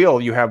invention of the wheel,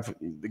 you have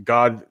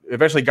God.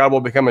 Eventually, God will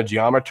become a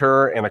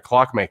geometer and a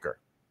clockmaker.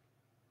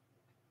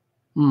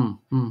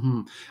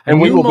 Mm-hmm.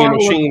 And we will be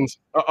machines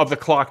of the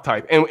clock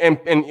type. And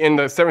in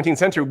the 17th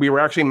century, we were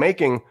actually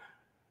making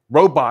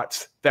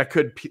robots that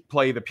could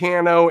play the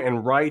piano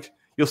and write.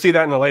 You'll see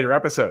that in a later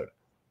episode.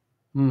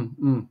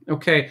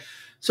 Okay.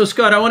 So,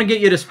 Scott, I want to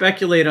get you to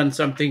speculate on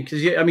something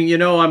because, I mean, you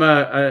know, I'm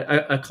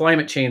a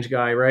climate change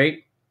guy,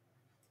 right?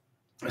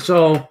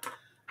 So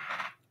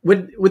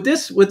would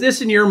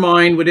this in your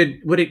mind, would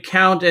it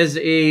count as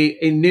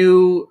a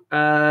new,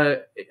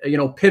 you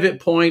know,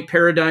 pivot point,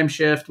 paradigm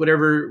shift,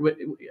 whatever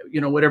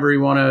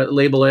you want to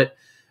label it?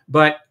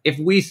 But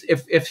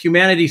if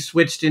humanity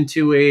switched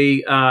into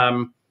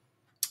a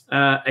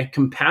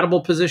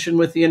compatible position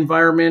with the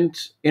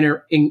environment,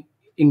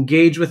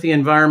 engage with the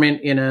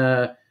environment in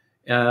a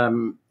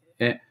you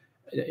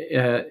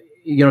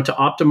know, to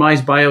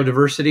optimize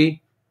biodiversity,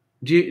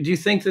 do you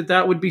think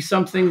that would be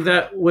something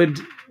that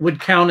would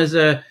count as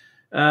a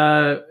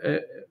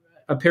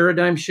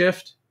paradigm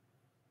shift?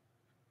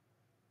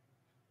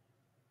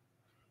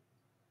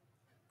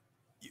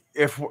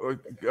 If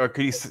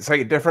could you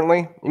say it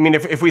differently? I mean,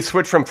 if we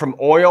switch from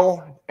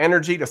oil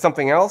energy to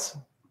something else?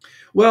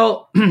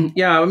 Well,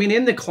 yeah, I mean,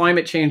 in the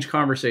climate change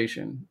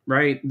conversation,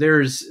 right,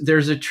 there's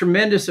a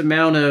tremendous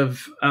amount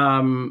of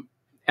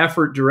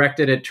effort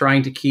directed at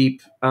trying to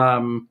keep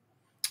to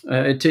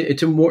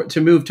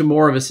move to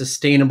more of a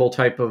sustainable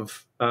type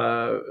of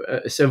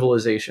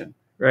civilization,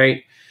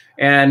 right?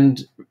 And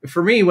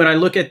for me, when I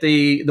look at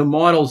the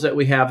models that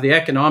we have, the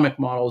economic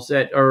models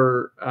that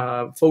are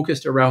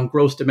focused around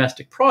gross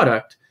domestic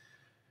product,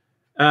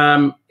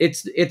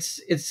 it's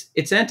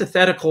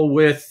antithetical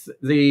with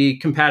the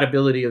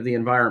compatibility of the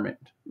environment,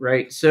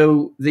 right?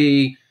 So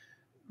the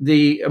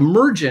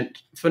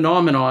emergent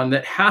phenomenon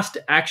that has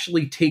to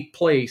actually take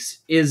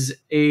place is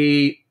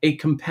a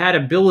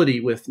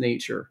compatibility with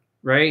nature,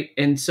 right?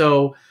 And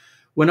so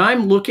when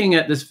I'm looking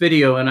at this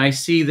video and I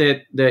see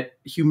that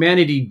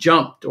humanity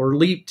jumped or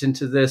leaped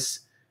into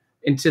this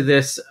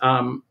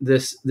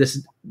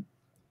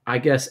I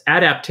guess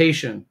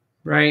adaptation,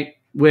 right,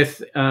 with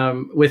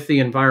the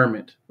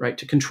environment, right,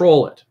 to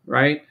control it,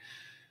 right?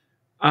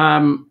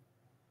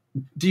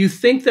 Do you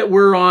think that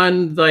we're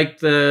on like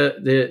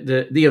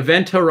the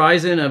event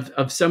horizon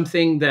of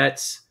something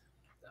that's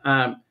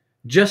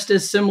just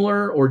as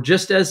similar or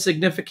just as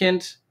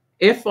significant?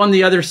 If on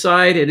the other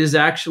side it is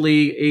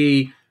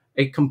actually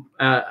like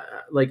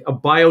a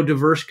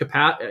biodiverse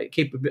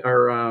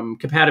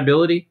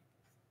compatibility?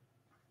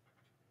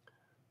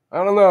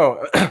 I don't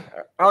know.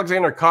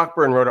 Alexander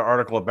Cockburn wrote an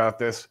article about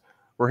this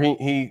where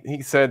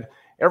he said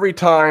every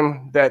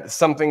time that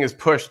something is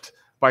pushed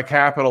by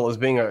capital as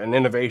being an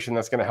innovation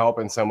that's going to help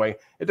in some way,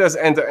 it does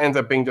end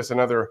up being just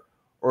another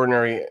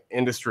ordinary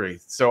industry.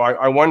 So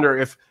I wonder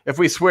if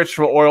we switch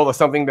from oil to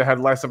something that had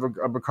less of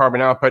a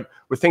carbon output,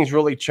 would things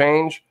really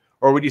change,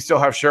 or would you still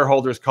have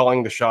shareholders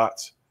calling the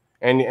shots?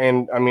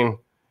 And I mean,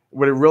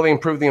 would it really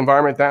improve the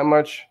environment that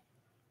much?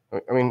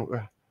 I mean,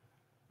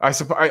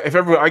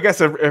 I guess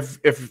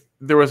if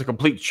there was a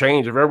complete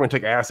change, if everyone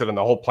took acid on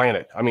the whole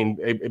planet, I mean,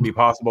 it'd be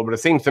possible. But it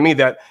seems to me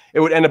that it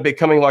would end up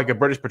becoming like a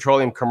British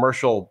Petroleum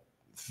commercial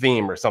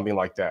theme or something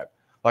like that.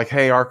 Like,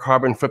 hey, our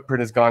carbon footprint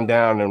has gone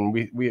down, and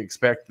we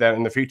expect that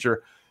in the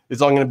future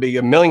there's only going to be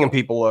 1 million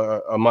people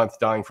a month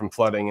dying from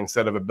flooding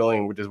instead of 1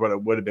 billion, which is what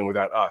it would have been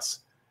without us.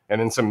 And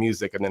then some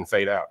music, and then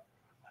fade out.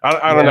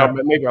 I don't know,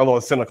 but maybe I'm a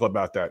little cynical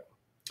about that.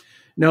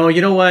 No,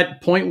 you know what?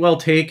 Point well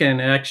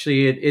taken.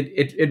 Actually,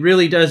 it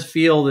really does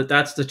feel that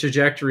that's the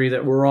trajectory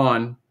that we're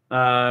on.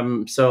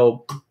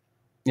 So,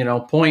 you know,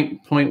 point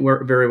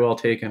very well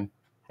taken.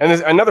 And there's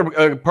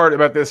another part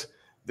about this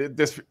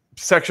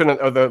section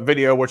of the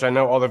video, which I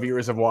know all the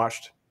viewers have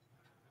watched.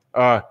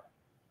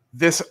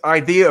 This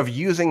idea of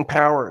using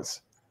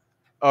powers,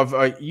 of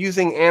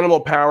using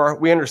animal power,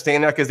 we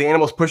understand that because the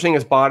animal's pushing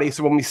his body.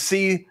 So when we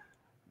see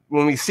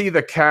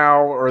the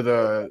cow or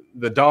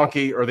the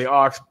donkey or the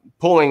ox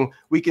pulling,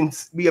 we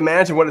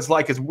imagine what it's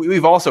like, because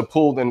we've also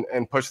pulled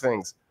and pushed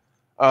things.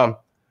 But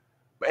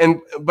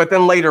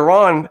then later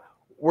on,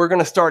 we're going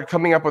to start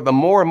coming up with a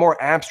more and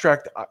more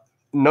abstract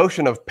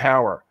notion of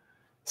power.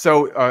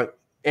 So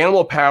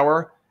animal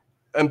power,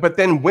 but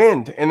then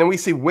wind, and then we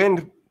see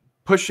wind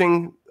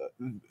pushing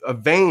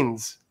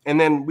veins, and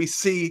then we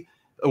see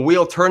a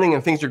wheel turning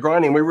and things are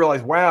grinding. We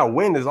realize, wow,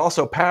 wind is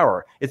also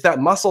power. It's that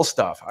muscle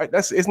stuff.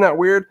 Isn't that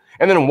weird?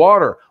 And then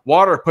water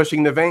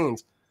pushing the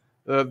veins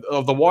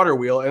of the water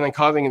wheel and then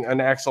causing an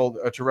axle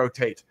to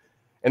rotate.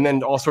 And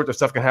then all sorts of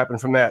stuff can happen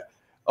from that.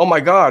 Oh my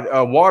God,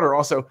 water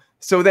also.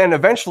 So then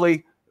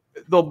eventually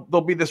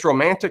there'll be this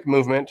romantic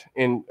movement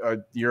in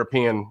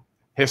European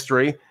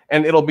history,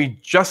 and it'll be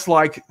just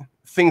like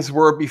things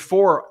were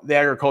before the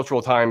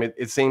agricultural time,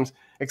 it seems,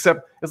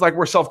 except it's like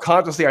we're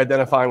self-consciously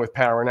identifying with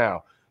power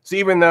now. So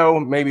even though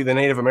maybe the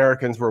Native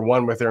Americans were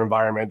one with their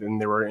environment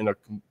and they were in a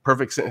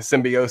perfect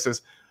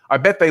symbiosis, I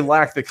bet they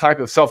lacked the type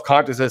of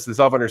self-consciousness and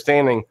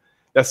self-understanding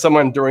that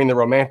someone during the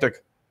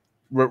Romantic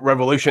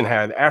Revolution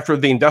had. After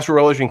the Industrial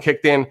Revolution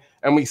kicked in,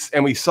 and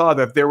we saw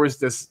that there was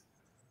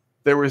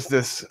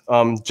this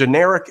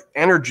generic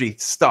energy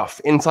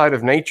stuff inside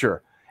of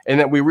nature, and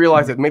that we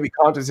realized that maybe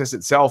consciousness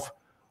itself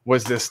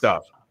was this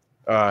stuff.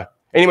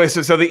 Anyway,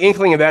 so the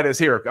inkling of that is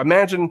here.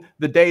 Imagine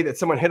the day that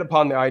someone hit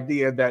upon the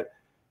idea that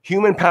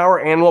human power,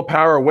 animal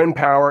power, wind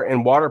power,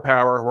 and water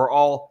power were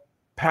all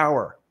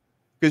power.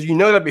 Because you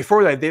know that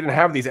before that, they didn't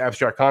have these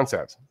abstract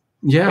concepts.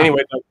 Yeah.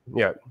 Anyway,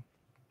 yeah.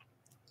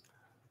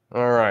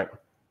 All right.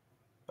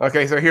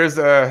 Okay, so here's,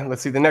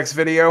 let's see, the next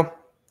video.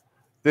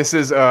 This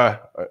is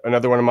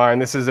another one of mine.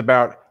 This is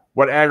about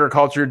what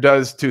agriculture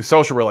does to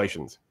social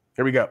relations.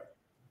 Here we go.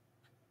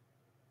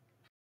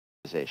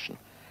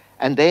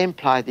 And they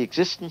imply the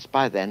existence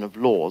by then of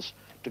laws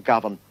to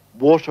govern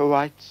water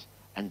rights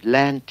and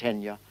land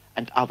tenure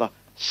and other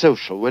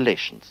social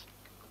relations.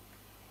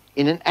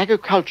 In an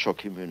agricultural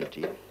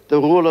community, the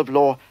rule of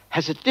law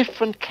has a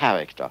different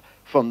character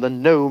from the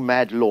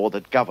nomad law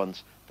that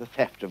governs the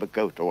theft of a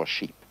goat or a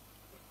sheep.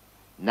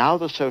 Now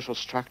the social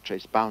structure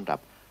is bound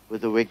up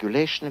with the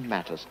regulation of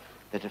matters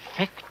that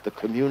affect the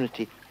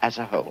community as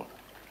a whole.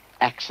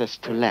 Access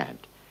to land,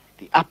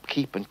 the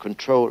upkeep and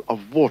control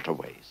of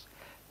waterways,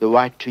 the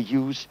right to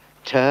use,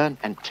 turn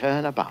and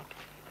turn about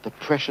the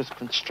precious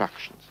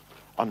constructions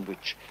on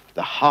which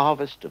the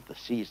harvest of the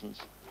seasons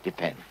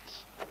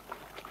depends.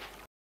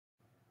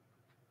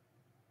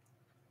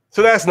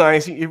 So that's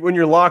nice. When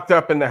you're locked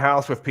up in the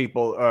house with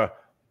people,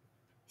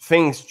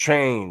 things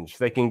change.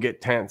 They can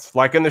get tense,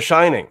 like in The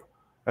Shining.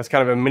 That's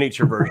kind of a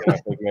miniature version, I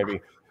think,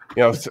 maybe.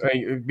 You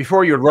know,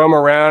 before you would roam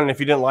around, and if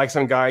you didn't like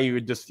some guy, you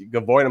would just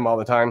avoid him all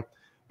the time.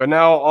 But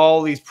now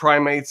all these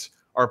primates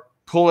are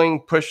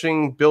pulling,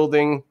 pushing,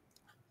 building,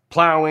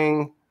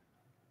 plowing,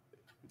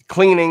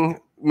 cleaning,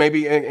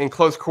 maybe in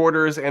close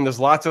quarters, and there's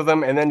lots of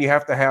them. And then you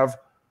have to have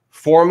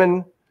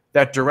foremen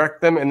that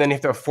direct them, and then you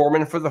have to have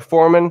foremen for the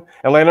foreman.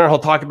 And later on, he'll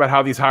talk about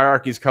how these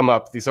hierarchies come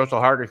up, these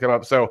social hierarchies come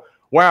up. So,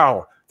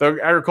 wow, the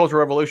agricultural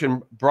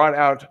revolution brought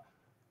out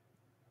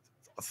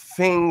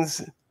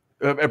things,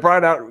 it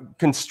brought out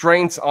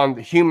constraints on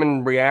the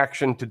human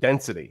reaction to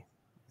density,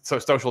 so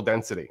social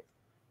density.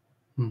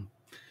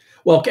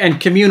 Well, and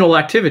communal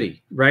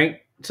activity,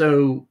 right?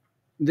 So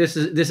this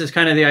is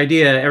kind of the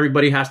idea.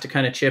 Everybody has to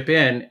kind of chip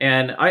in,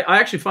 and I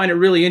actually find it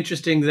really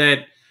interesting that,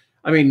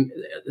 I mean,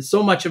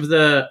 so much of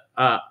the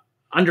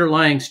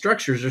underlying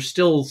structures are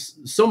still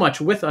so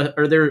much with us,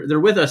 or they're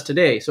with us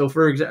today. So,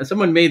 for example,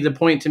 someone made the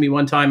point to me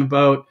one time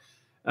about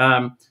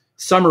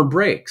summer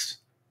breaks,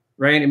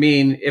 right? I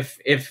mean,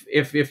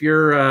 if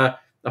you're a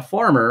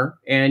farmer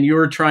and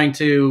you're trying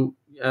to,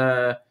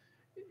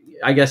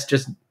 I guess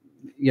just,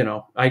 you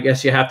know, I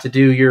guess you have to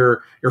do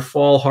your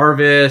fall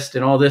harvest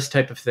and all this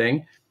type of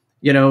thing.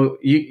 You know,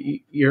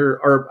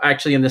 or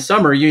actually in the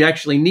summer, you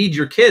actually need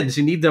your kids.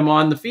 You need them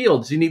on the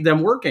fields. You need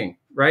them working,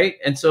 right?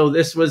 And so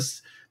this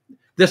was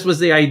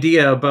the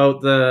idea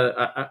about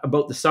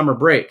the summer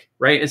break,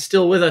 right? It's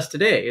still with us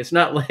today. It's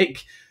not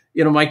like,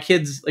 you know, my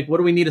kids, like, what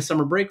do we need a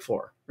summer break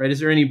for, right? Is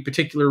there any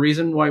particular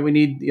reason why we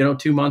need,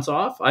 2 months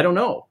off? I don't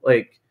know.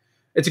 Like,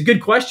 it's a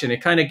good question.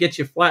 It kind of gets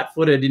you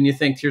flat-footed, and you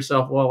think to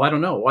yourself, well, I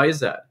don't know. Why is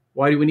that?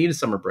 Why do we need a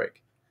summer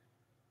break?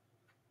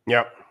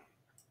 Yep.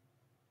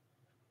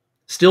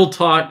 Still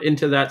taught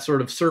into that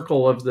sort of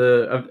circle of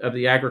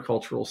the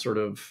agricultural sort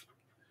of,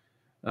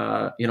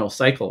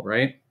 cycle,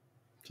 right?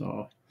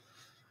 So.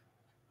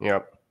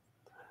 Yep.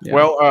 Yeah.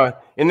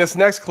 Well, in this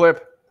next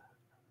clip,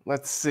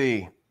 let's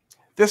see.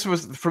 This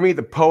was, for me,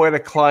 the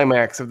poetic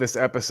climax of this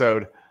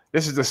episode.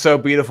 This is just so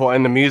beautiful,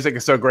 and the music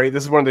is so great.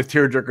 This is one of the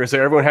tearjerkers.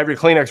 So everyone have your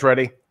Kleenex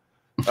ready.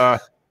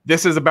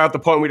 This is about the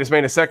point we just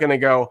made a second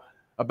ago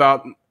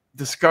about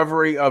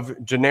discovery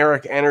of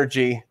generic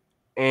energy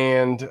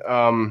and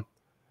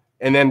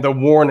then the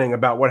warning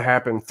about what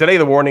happens. Today,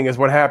 the warning is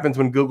what happens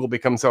when Google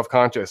becomes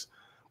self-conscious.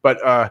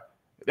 But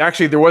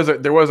actually, there was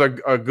a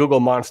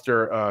Google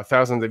monster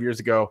thousands of years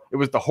ago. It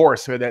was the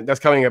horse. That's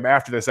coming up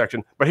after this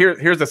section. But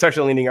here's the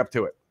section leading up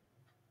to it.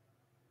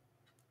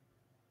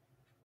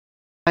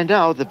 By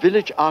now, the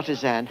village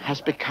artisan has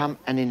become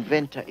an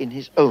inventor in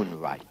his own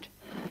right.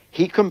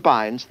 He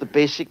combines the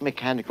basic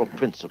mechanical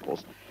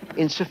principles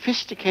in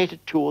sophisticated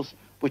tools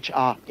which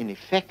are, in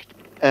effect,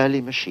 early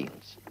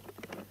machines.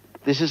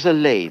 This is a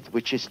lathe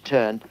which is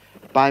turned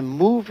by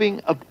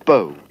moving a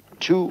bow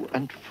to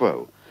and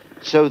fro,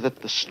 so that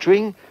the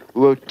string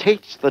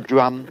rotates the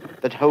drum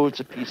that holds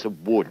a piece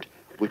of wood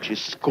which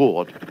is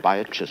scored by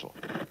a chisel.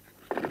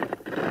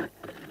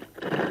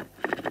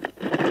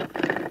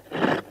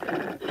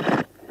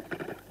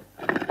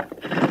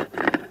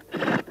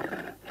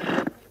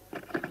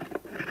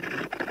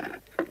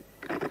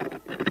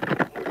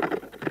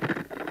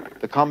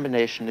 The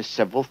combination is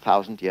several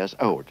thousand years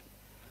old,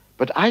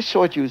 but I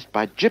saw it used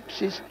by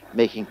gypsies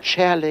making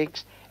chair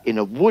legs in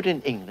a wood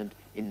in England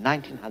in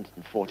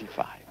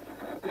 1945.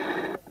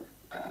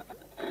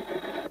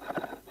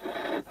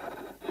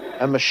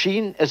 A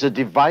machine is a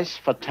device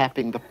for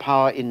tapping the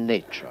power in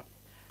nature.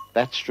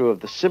 That's true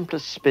of the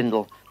simplest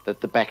spindle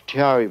that the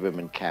bacteria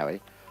women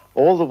carry,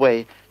 all the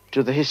way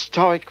to the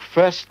historic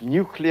first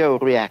nuclear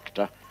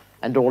reactor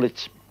and all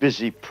its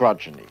busy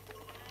progeny.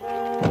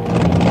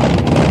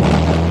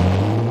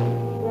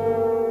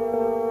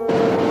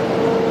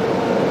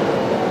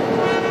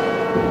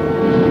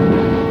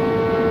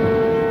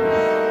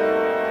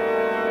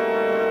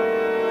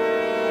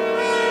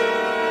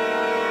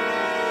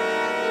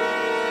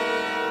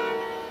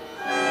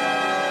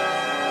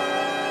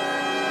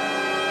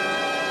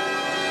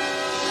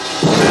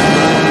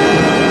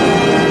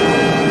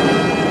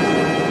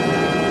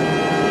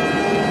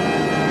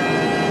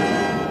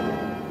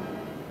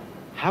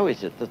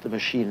 is it that the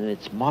machine in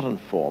its modern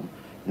form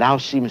now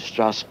seems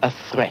to us a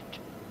threat?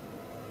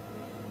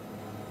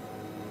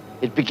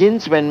 It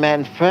begins when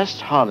man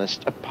first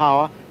harnessed a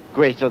power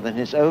greater than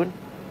his own,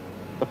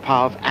 the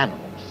power of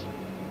animals.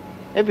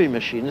 Every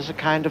machine is a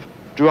kind of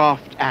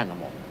draft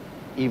animal,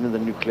 even the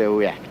nuclear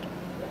reactor.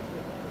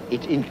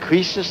 It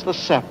increases the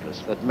surplus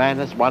that man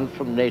has won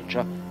from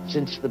nature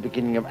since the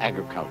beginning of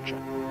agriculture.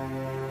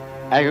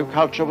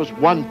 Agriculture was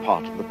one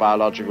part of the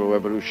biological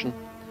revolution,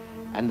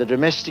 and the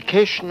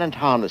domestication and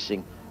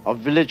harnessing of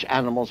village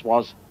animals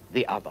was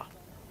the other.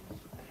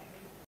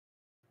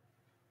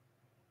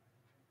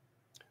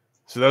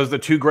 So those are the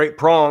two great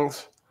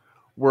prongs.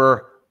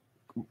 We're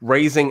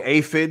raising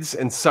aphids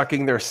and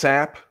sucking their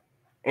sap,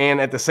 and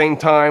at the same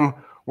time,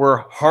 we're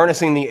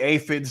harnessing the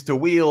aphids to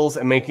wheels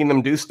and making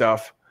them do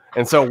stuff.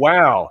 And so,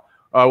 wow,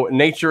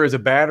 nature is a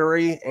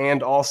battery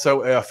and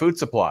also a food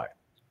supply.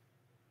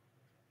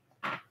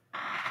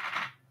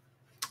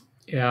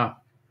 Yeah.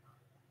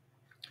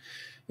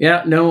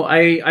 Yeah, no,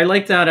 I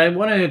like that. I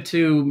wanted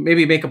to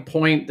maybe make a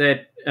point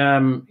that,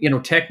 you know,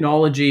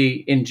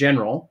 technology in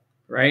general,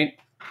 right?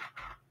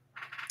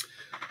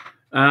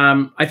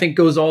 I think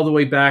goes all the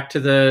way back to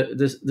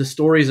the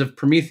stories of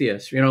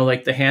Prometheus, you know,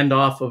 like the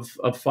handoff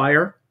of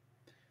fire.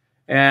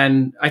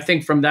 And I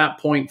think from that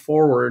point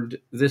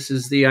forward, this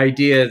is the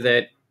idea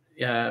that,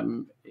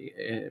 you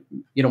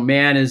know,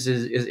 man is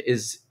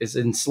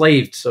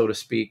enslaved, so to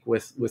speak,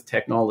 with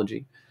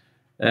technology.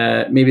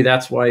 Maybe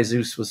that's why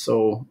Zeus was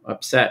so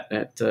upset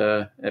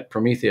at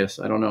Prometheus.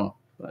 I don't know,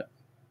 but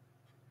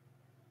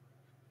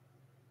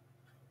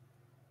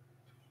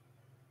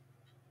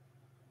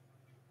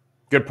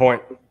Good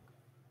point.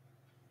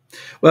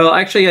 well,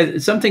 actually,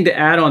 something to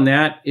add on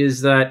that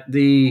is that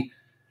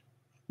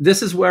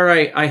this is where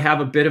I have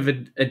a bit of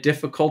a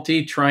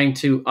difficulty trying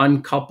to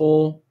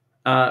uncouple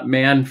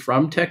man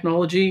from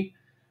technology.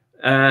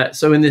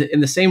 So in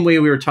the same way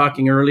we were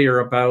talking earlier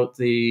about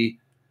the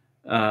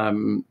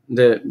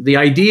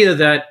idea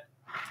that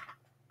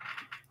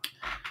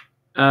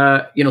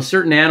you know,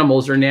 certain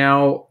animals are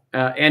now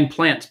and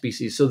plant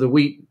species. So the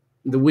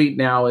wheat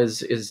now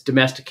is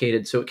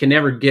domesticated, so it can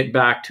never get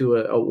back to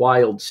a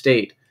wild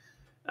state.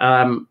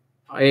 I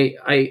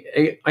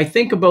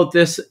think about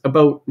this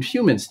about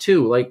humans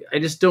too. Like, I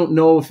just don't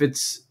know if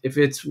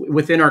it's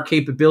within our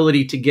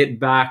capability to get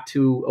back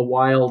to a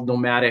wild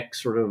nomadic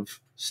sort of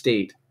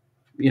state.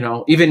 You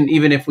know,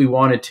 even if we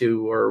wanted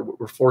to or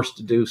were forced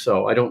to do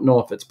so, I don't know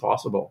if it's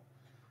possible.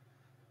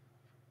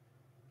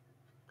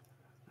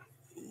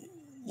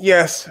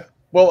 Yes.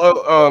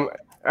 Well,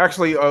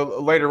 actually,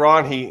 later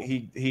on,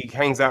 he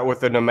hangs out with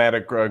the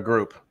nomadic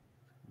group.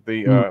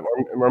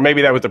 Or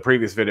maybe that was the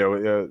previous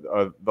video,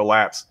 the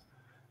laps.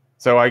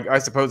 So I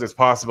suppose it's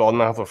possible. I don't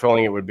know how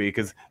fulfilling it would be,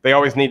 because they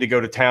always need to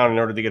go to town in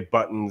order to get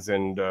buttons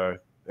and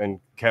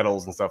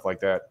kettles and stuff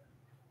like that.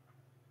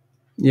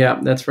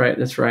 Yeah, that's right.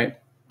 That's right.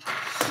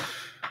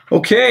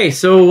 Okay,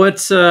 so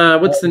what's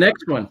the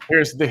next one?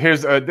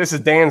 This is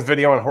Dan's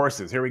video on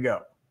horses. Here we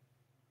go.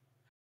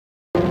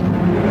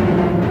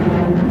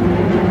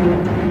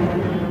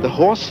 The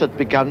horse had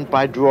begun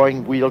by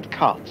drawing wheeled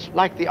carts,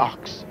 like the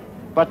ox,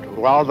 but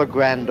rather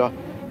grander,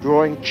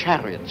 drawing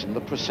chariots in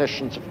the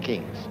processions of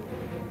kings.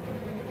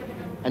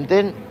 And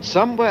then,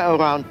 somewhere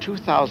around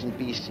 2000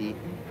 BC,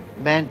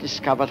 man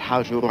discovered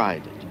how to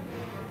ride it.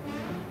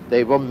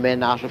 They were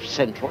men out of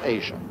Central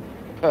Asia,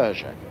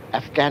 Persia,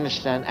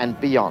 Afghanistan, and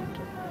beyond.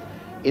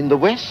 In the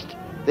West,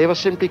 they were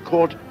simply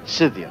called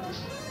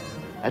Scythians,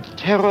 a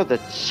terror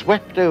that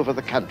swept over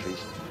the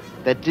countries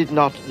that did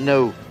not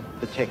know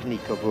the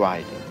technique of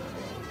riding.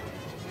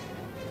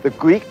 The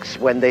Greeks,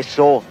 when they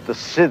saw the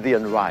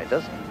Scythian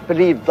riders,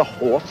 believed the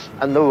horse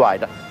and the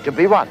rider to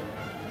be one.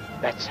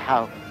 That's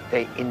how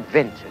they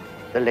invented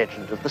the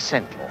legend of the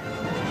centaur.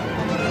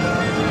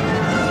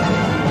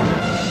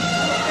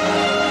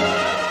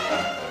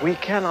 We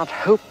cannot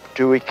hope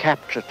to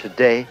recapture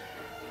today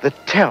the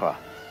terror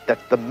that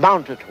the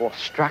mounted horse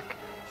struck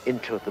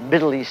into the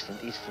Middle East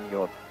and Eastern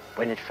Europe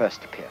when it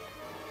first appeared.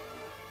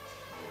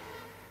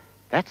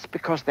 That's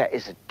because there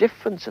is a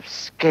difference of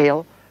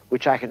scale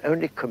which I can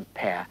only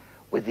compare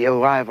with the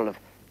arrival of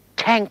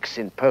tanks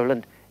in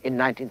Poland in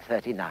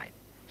 1939,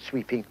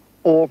 sweeping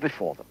all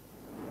before them.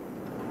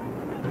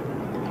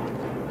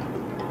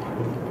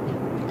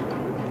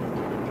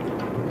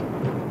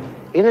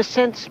 In a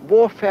sense,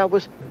 warfare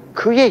was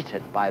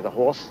created by the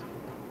horse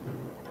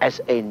as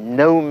a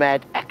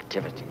nomad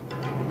activity.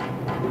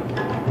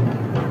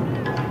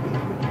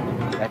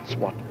 That's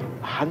what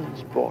the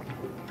Huns brought,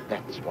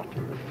 that's what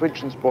the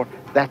Phrygians brought,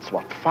 that's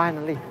what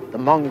finally the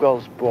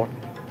Mongols brought,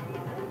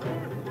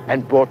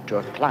 and brought to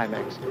a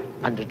climax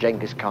under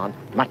Genghis Khan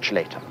much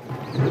later.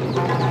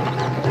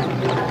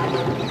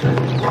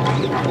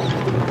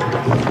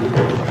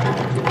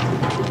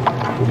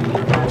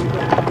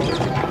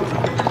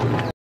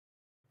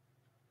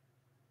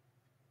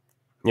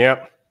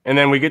 Yep. And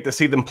then we get to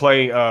see them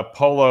play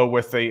polo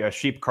with a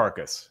sheep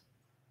carcass.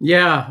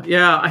 Yeah,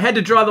 yeah. I had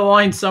to draw the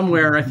line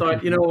somewhere. I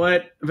thought, you know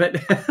what?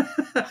 But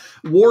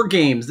war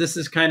games. This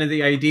is kind of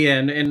the idea,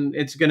 and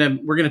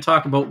we're gonna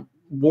talk about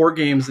war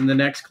games in the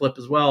next clip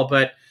as well.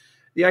 But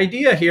the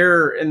idea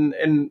here,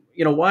 and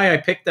you know why I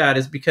picked that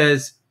is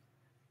because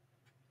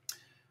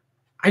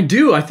I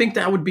think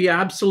that would be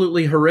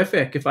absolutely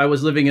horrific if I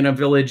was living in a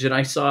village and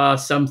I saw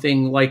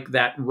something like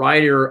that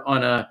rider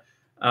on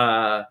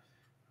a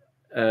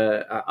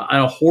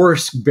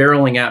horse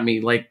barreling at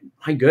me. Like,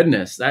 my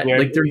goodness, that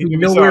like there's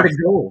nowhere to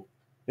go.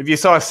 If you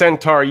saw a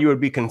centaur, you would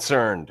be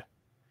concerned.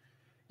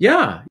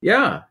 Yeah,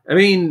 yeah. I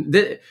mean,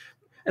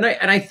 and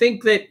I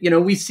think that, you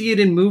know, we see it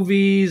in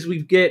movies.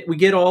 We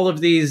get all of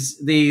these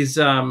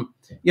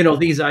you know,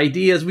 these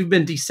ideas. We've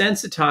been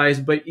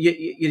desensitized, but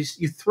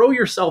you throw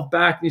yourself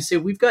back and you say,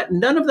 we've got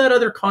none of that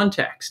other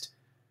context.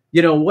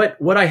 You know,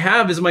 what I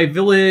have is my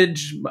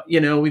village.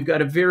 You know, we've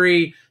got a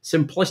very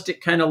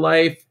simplistic kind of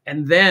life,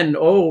 and then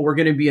we're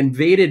going to be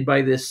invaded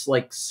by this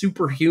like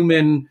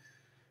superhuman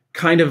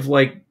kind of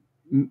like,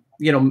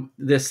 you know,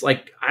 this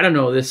like, I don't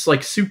know, this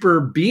like super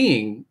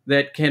being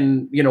that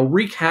can, you know,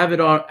 wreak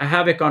havoc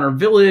on our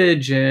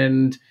village.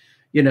 And,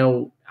 you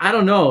know, I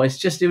don't know,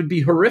 it would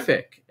be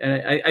horrific.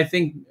 And I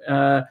think,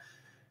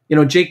 you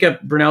know,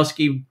 Jacob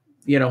Bronowski,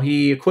 you know,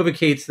 he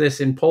equivocates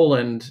this in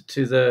Poland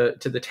to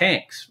the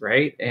tanks,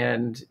 right?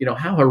 And, you know,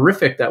 how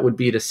horrific that would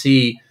be to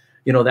see,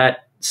 you know,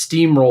 that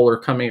steamroller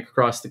coming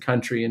across the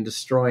country and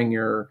destroying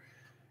your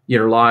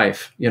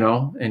life, you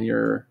know, and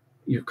your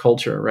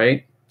culture,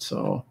 right?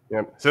 So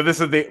yeah. So this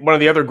is one of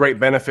the other great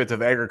benefits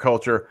of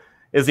agriculture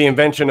is the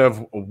invention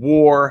of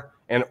war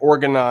and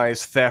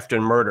organized theft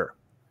and murder.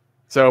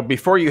 So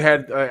before you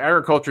had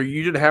agriculture,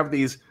 you did have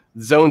these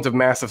zones of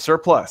massive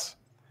surplus.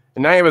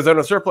 And now you have a zone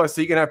of surplus,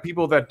 so you can have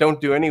people that don't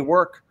do any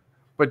work,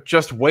 but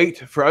just wait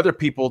for other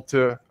people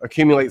to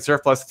accumulate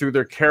surplus through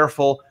their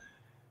careful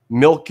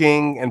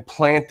milking and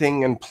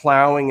planting and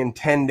plowing and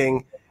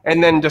tending.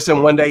 And then just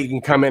in one day, you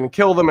can come in and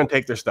kill them and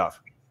take their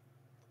stuff.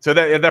 So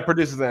that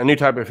produces a new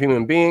type of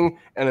human being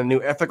and a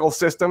new ethical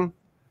system.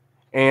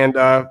 And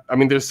I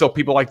mean, there's still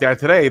people like that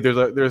today.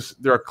 There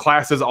are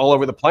classes all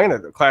over the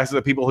planet, classes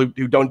of people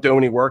who don't do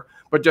any work,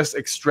 but just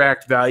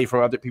extract value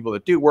from other people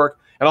that do work,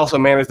 and also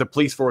manage the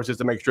police forces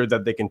to make sure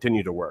that they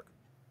continue to work.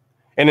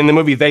 And in the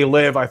movie They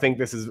Live, I think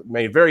this is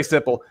made very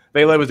simple.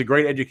 They Live is a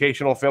great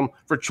educational film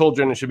for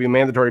children. It should be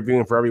mandatory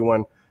viewing for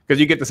everyone, because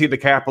you get to see the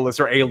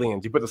capitalists or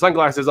aliens. You put the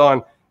sunglasses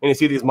on and you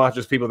see these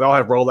monstrous people. They all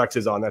have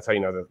Rolexes on. That's how you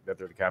know that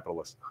they're the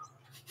capitalists.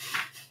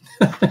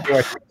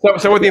 Anyway,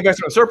 so with the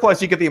invention of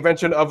surplus, you get the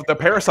invention of the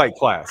parasite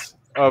class,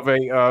 of a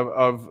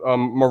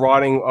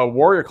marauding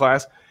warrior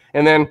class.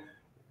 And then,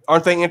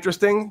 aren't they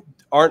interesting?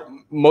 Aren't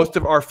most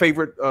of our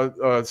favorite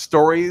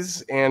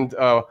stories and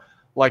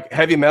like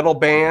heavy metal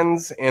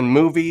bands and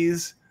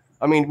movies?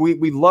 I mean,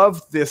 we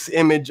love this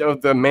image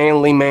of the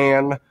manly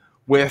man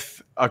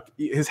with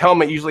his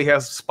helmet usually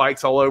has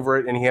spikes all over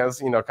it, and he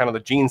has, you know, kind of the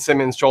Gene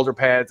Simmons shoulder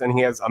pads, and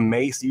he has a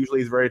mace. Usually,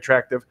 is very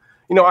attractive.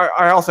 You know,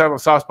 I also have a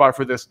soft spot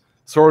for this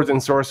swords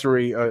and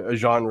sorcery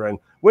genre. And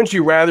wouldn't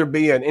you rather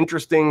be an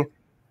interesting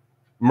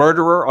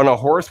murderer on a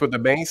horse with a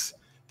mace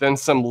than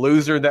some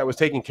loser that was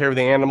taking care of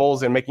the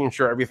animals and making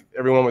sure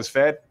everyone was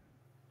fed?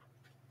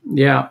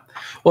 Yeah.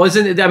 Well,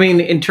 isn't it, I mean,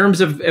 in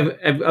terms of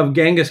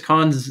Genghis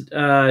Khan's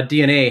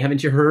DNA,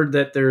 haven't you heard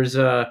that there's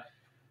I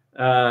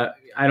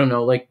don't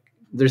know, like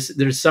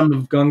there's some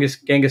of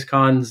Genghis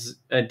Khan's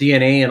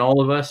DNA in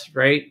all of us,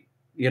 right?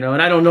 You know,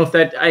 and I don't know if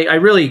that, I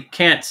really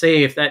can't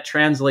say if that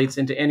translates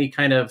into any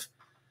kind of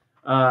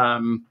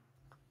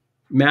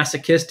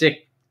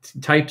masochistic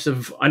types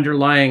of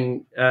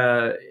underlying,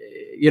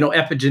 you know,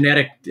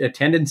 epigenetic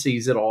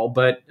tendencies at all.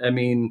 But I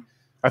mean,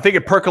 I think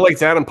it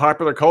percolates out in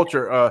popular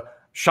culture.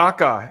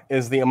 Shaka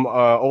is the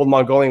old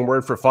Mongolian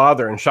word for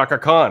father, and Shaka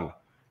Khan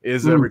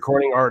is a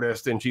recording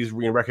artist, and she's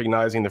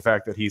recognizing the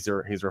fact that he's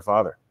her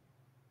father.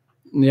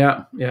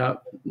 Yeah, yeah,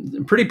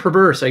 pretty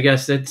perverse, I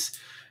guess. It's,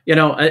 you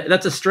know,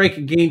 that's a strike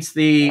against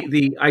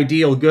the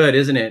ideal good,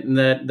 isn't it? And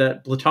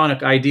that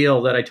Platonic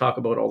ideal that I talk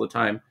about all the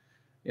time.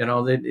 You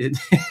know,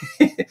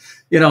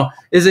 you know,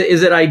 is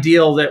it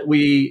ideal that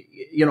we,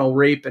 you know,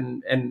 rape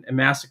and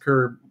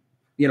massacre,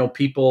 you know,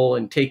 people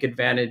and take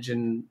advantage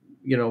and,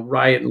 you know,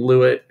 riot and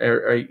loot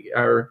or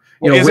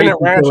you know, isn't it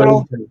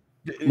rational?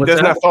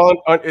 Doesn't that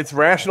fall on its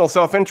rational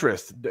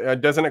self-interest?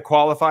 Doesn't it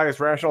qualify as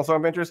rational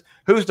self-interest?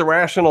 Who's the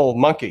rational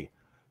monkey?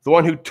 The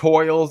one who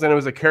toils and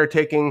was a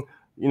caretaking,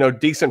 you know,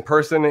 decent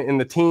person in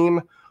the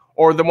team,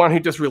 or the one who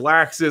just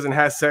relaxes and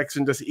has sex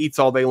and just eats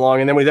all day long,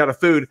 and then when he's out of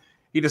food,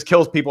 he just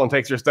kills people and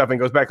takes their stuff and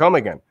goes back home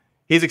again?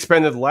 He's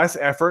expended less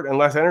effort and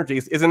less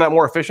energy. Isn't that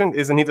more efficient?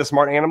 Isn't he the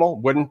smart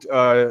animal? Wouldn't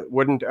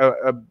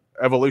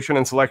evolution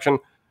and selection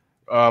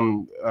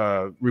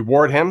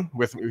reward him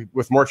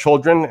with more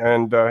children,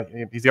 and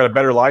he's got a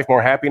better life,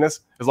 more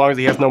happiness, as long as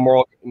he has no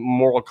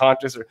moral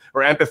conscience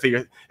or empathy?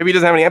 If he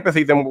doesn't have any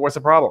empathy, then what's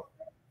the problem?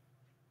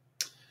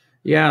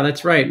 Yeah,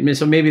 that's right.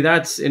 So maybe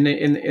that's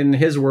in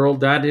his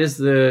world, that is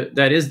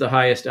the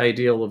highest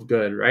ideal of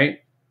good, right?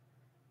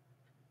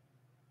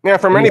 Yeah,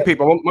 for many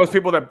people, most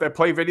people that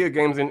play video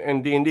games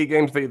and D&D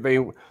games,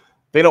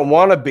 they don't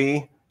want to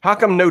be. How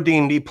come no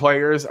D&D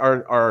players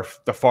are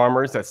the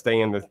farmers that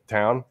stay in the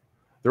town?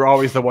 They're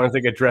always the ones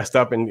that get dressed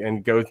up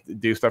and go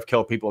do stuff,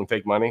 kill people, and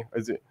take money.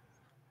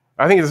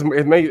 I think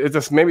maybe it's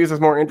just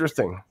more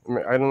interesting.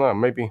 I don't know.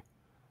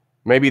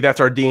 Maybe that's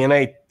our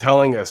DNA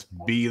telling us,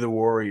 be the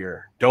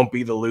warrior. Don't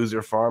be the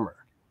loser farmer.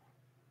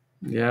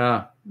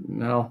 Yeah.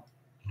 No.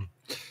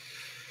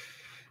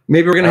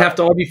 Maybe we're going to have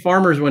to all be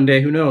farmers one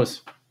day. Who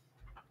knows?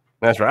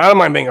 That's right. I don't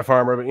mind being a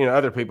farmer, but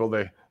other people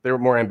they were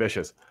more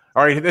ambitious.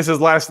 All right, this is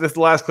the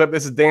last clip.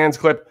 This is Dan's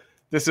clip.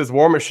 This is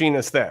War Machine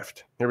as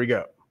Theft. Here we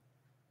go.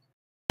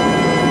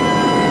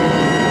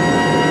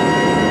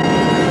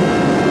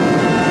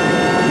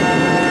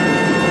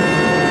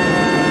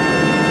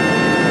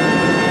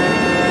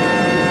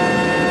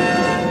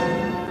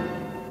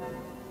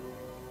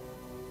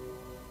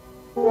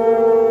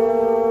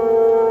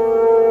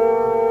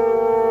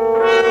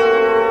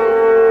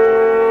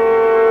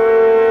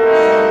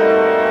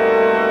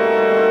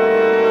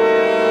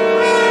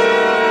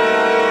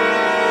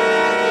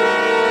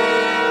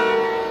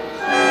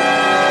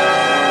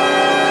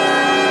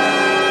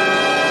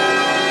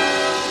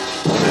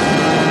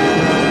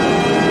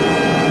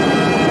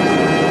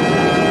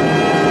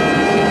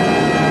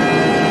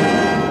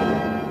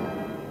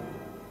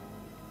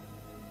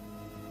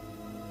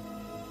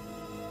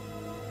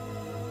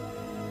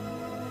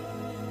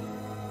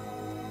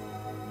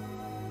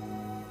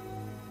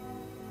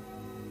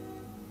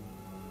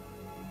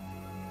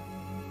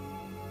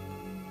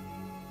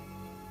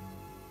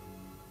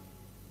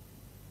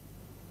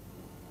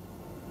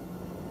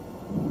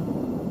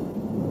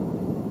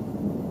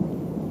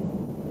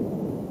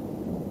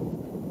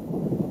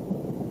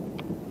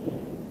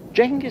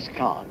 Genghis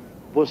Khan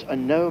was a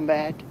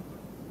nomad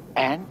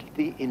and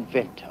the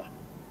inventor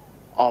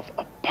of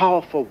a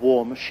powerful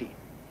war machine.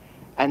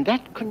 And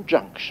that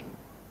conjunction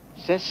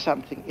says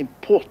something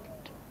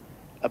important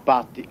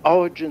about the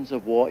origins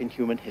of war in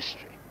human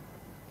history.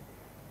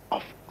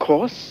 Of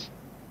course,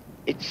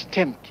 it's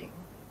tempting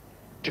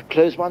to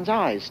close one's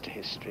eyes to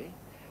history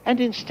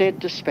and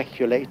instead to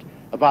speculate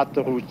about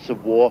the roots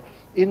of war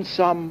in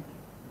some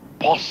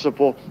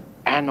possible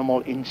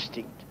animal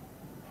instinct,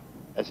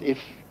 as if,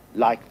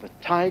 like the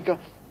tiger,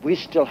 we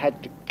still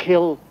had to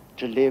kill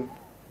to live,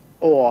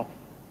 or,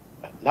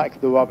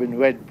 like the robin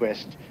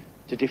redbreast,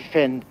 to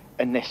defend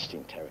a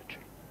nesting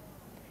territory.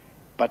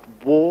 But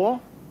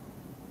war,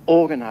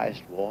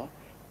 organized war,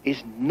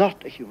 is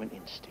not a human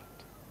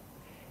instinct.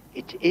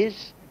 It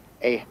is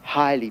a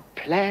highly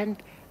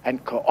planned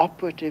and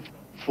cooperative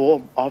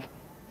form of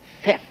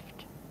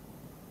theft.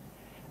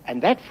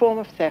 And that form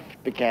of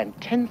theft began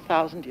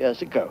 10,000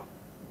 years ago,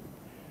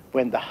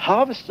 when the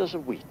harvesters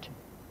of wheat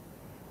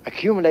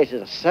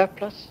accumulated a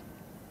surplus,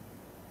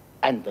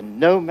 and the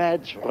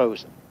nomads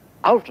rose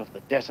out of the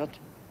desert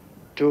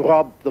to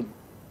rob them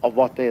of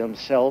what they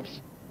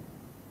themselves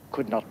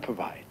could not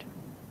provide.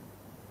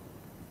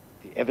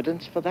 The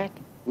evidence for that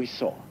we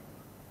saw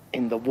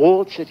in the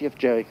walled city of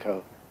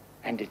Jericho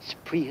and its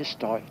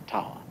prehistoric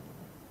tower.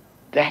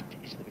 That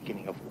is the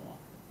beginning of war.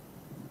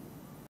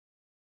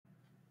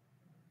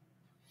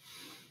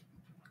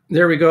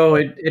 There we go.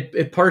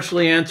 It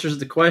partially answers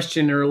the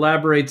question or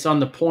elaborates on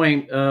the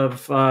point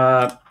of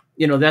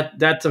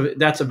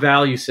that's a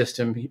value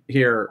system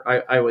here.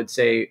 I would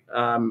say,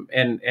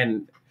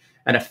 and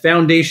a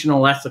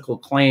foundational ethical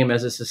claim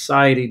as a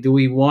society. Do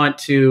we want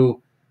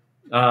to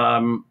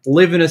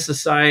live in a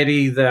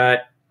society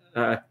that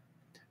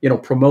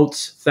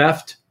promotes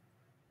theft?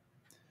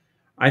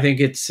 I think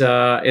it's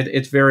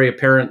very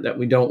apparent that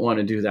we don't want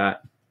to do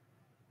that.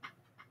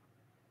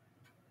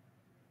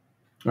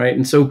 Right,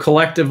 and so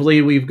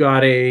collectively, we've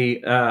got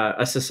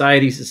a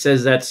society that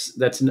says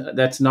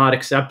that's not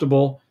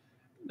acceptable.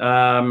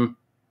 Yeah,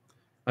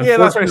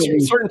 that's right.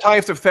 Certain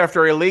types of theft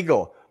are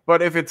illegal,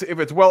 but if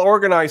it's well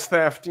organized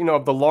theft,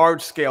 of the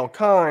large scale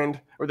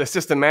kind or the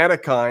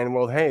systematic kind,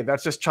 well, hey,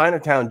 that's just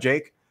Chinatown,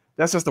 Jake.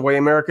 That's just the way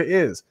America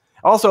is.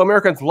 Also,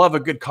 Americans love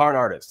a good con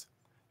artist.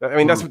 I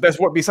mean, that's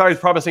what. Besides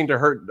promising to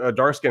hurt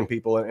dark-skinned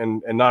people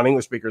and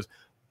non-English speakers.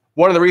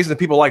 One of the reasons that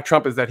people like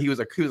Trump is that he was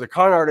a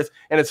con artist,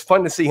 and it's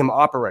fun to see him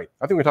operate.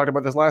 I think we talked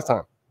about this last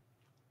time.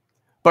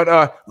 But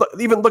look,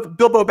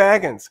 Bilbo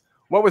Baggins.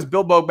 What was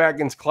Bilbo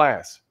Baggins'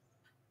 class?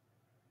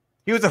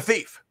 He was a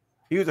thief.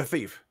 He was a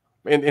thief.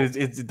 And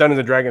it's done in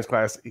the Dragons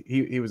class.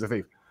 He was a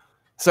thief.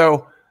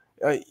 So,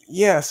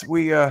 yes,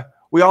 we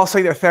all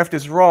say that theft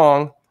is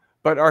wrong,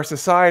 but our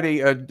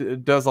society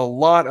does a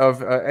lot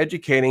of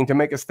educating to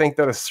make us think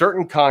that a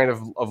certain kind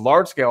of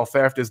large-scale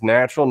theft is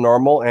natural,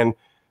 normal, and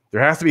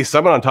there has to be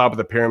someone on top of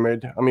the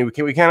pyramid. I mean,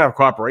 we can't have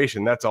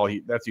cooperation. That's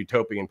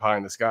utopian pie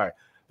in the sky.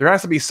 There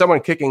has to be someone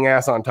kicking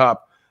ass on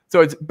top.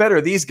 So it's better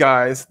these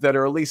guys that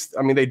are at least,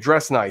 I mean, they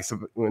dress nice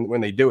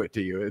when they do it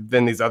to you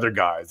than these other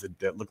guys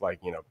that look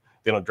like,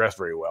 they don't dress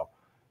very well.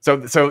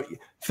 So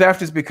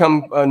theft has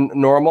become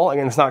normal, and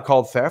it's not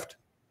called theft.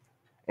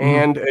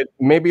 And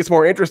maybe it's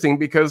more interesting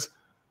because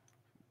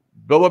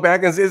Bilbo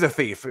Baggins is a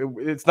thief.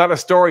 It's not a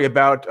story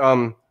about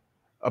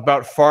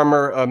about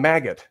Farmer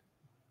Maggot.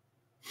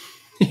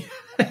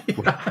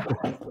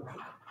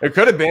 It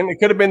could have been. It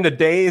could have been the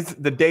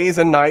days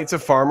and nights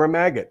of Farmer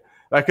Maggot.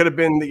 That could have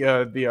been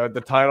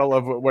the title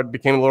of what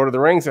became Lord of the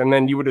Rings, and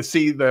then you would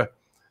see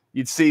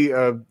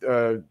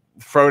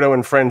Frodo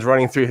and friends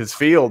running through his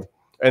field,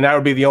 and that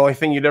would be the only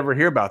thing you'd ever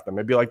hear about them.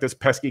 It'd be like this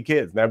pesky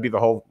kids. That'd be the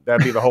whole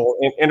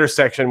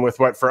intersection with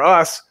what for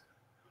us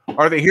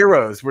are the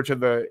heroes, which are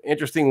the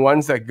interesting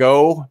ones that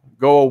go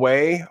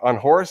away on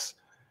horse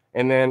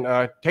and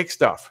then take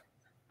stuff.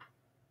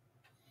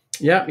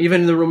 Yeah,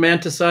 even the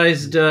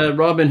romanticized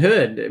Robin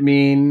Hood. I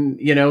mean,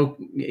 you know,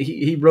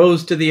 he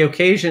rose to the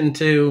occasion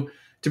to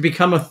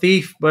become a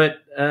thief, but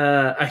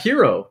a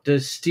hero to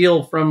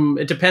steal from.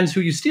 It depends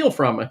who you steal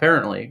from,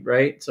 apparently,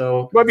 right?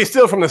 So, well, if you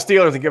steal from the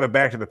stealers and give it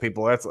back to the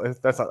people, that's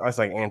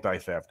like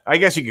anti-theft. I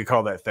guess you could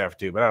call that theft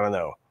too, but I don't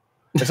know.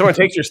 If someone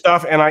takes your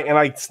stuff and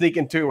I sneak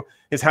into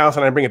his house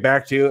and I bring it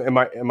back to you, am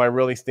I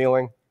really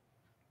stealing?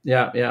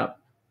 Yeah.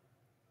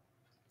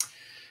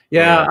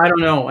 Yeah, I don't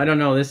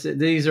know.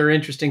 These are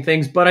interesting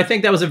things, but I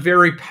think that was a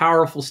very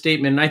powerful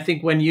statement. And I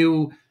think when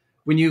you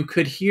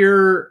could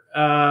hear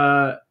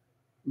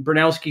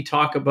Bernowski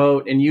talk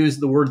about and use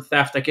the word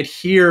theft, I could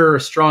hear a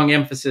strong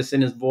emphasis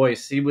in his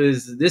voice.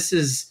 This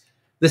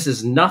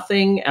is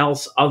nothing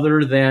else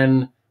other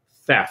than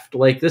theft.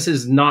 Like this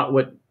is not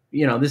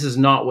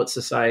what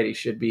society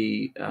should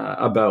be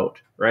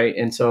about, right?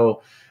 And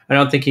so I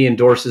don't think he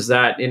endorses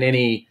that in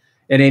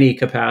any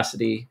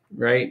capacity,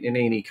 right? In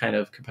any kind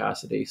of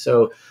capacity.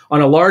 So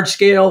on a large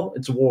scale,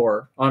 it's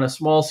war. On a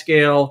small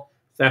scale,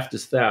 theft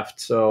is theft.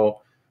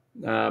 So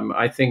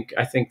I think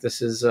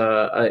this is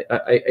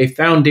a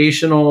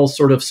foundational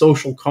sort of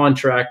social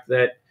contract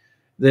that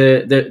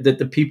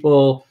the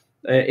people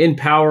in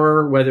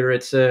power, whether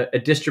it's a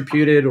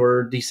distributed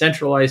or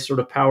decentralized sort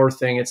of power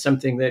thing, it's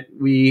something that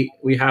we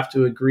have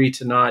to agree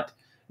to not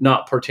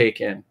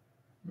partake in,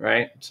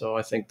 right? So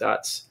I think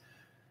that's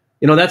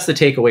the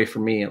takeaway for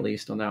me, at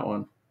least on that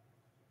one.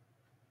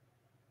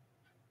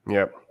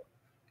 Yep.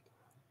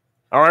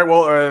 All right.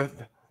 Well,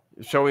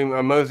 shall we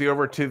mosey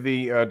over to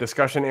the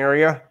discussion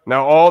area?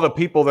 Now, all the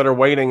people that are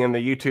waiting in the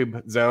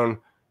YouTube zone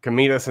can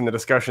meet us in the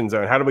discussion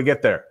zone. How do we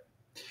get there?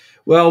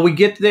 Well, we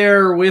get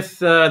there with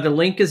the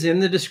link is in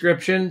the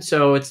description.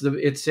 So it's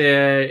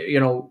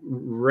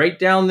right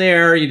down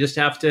there. You just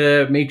have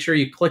to make sure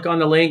you click on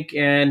the link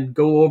and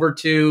go over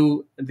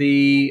to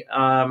the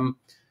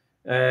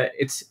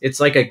it's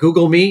like a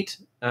Google Meet,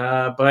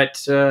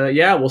 but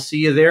we'll see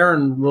you there,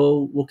 and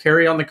we'll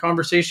carry on the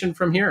conversation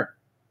from here.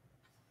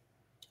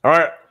 All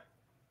right.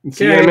 Okay.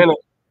 See you in a minute.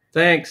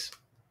 Thanks.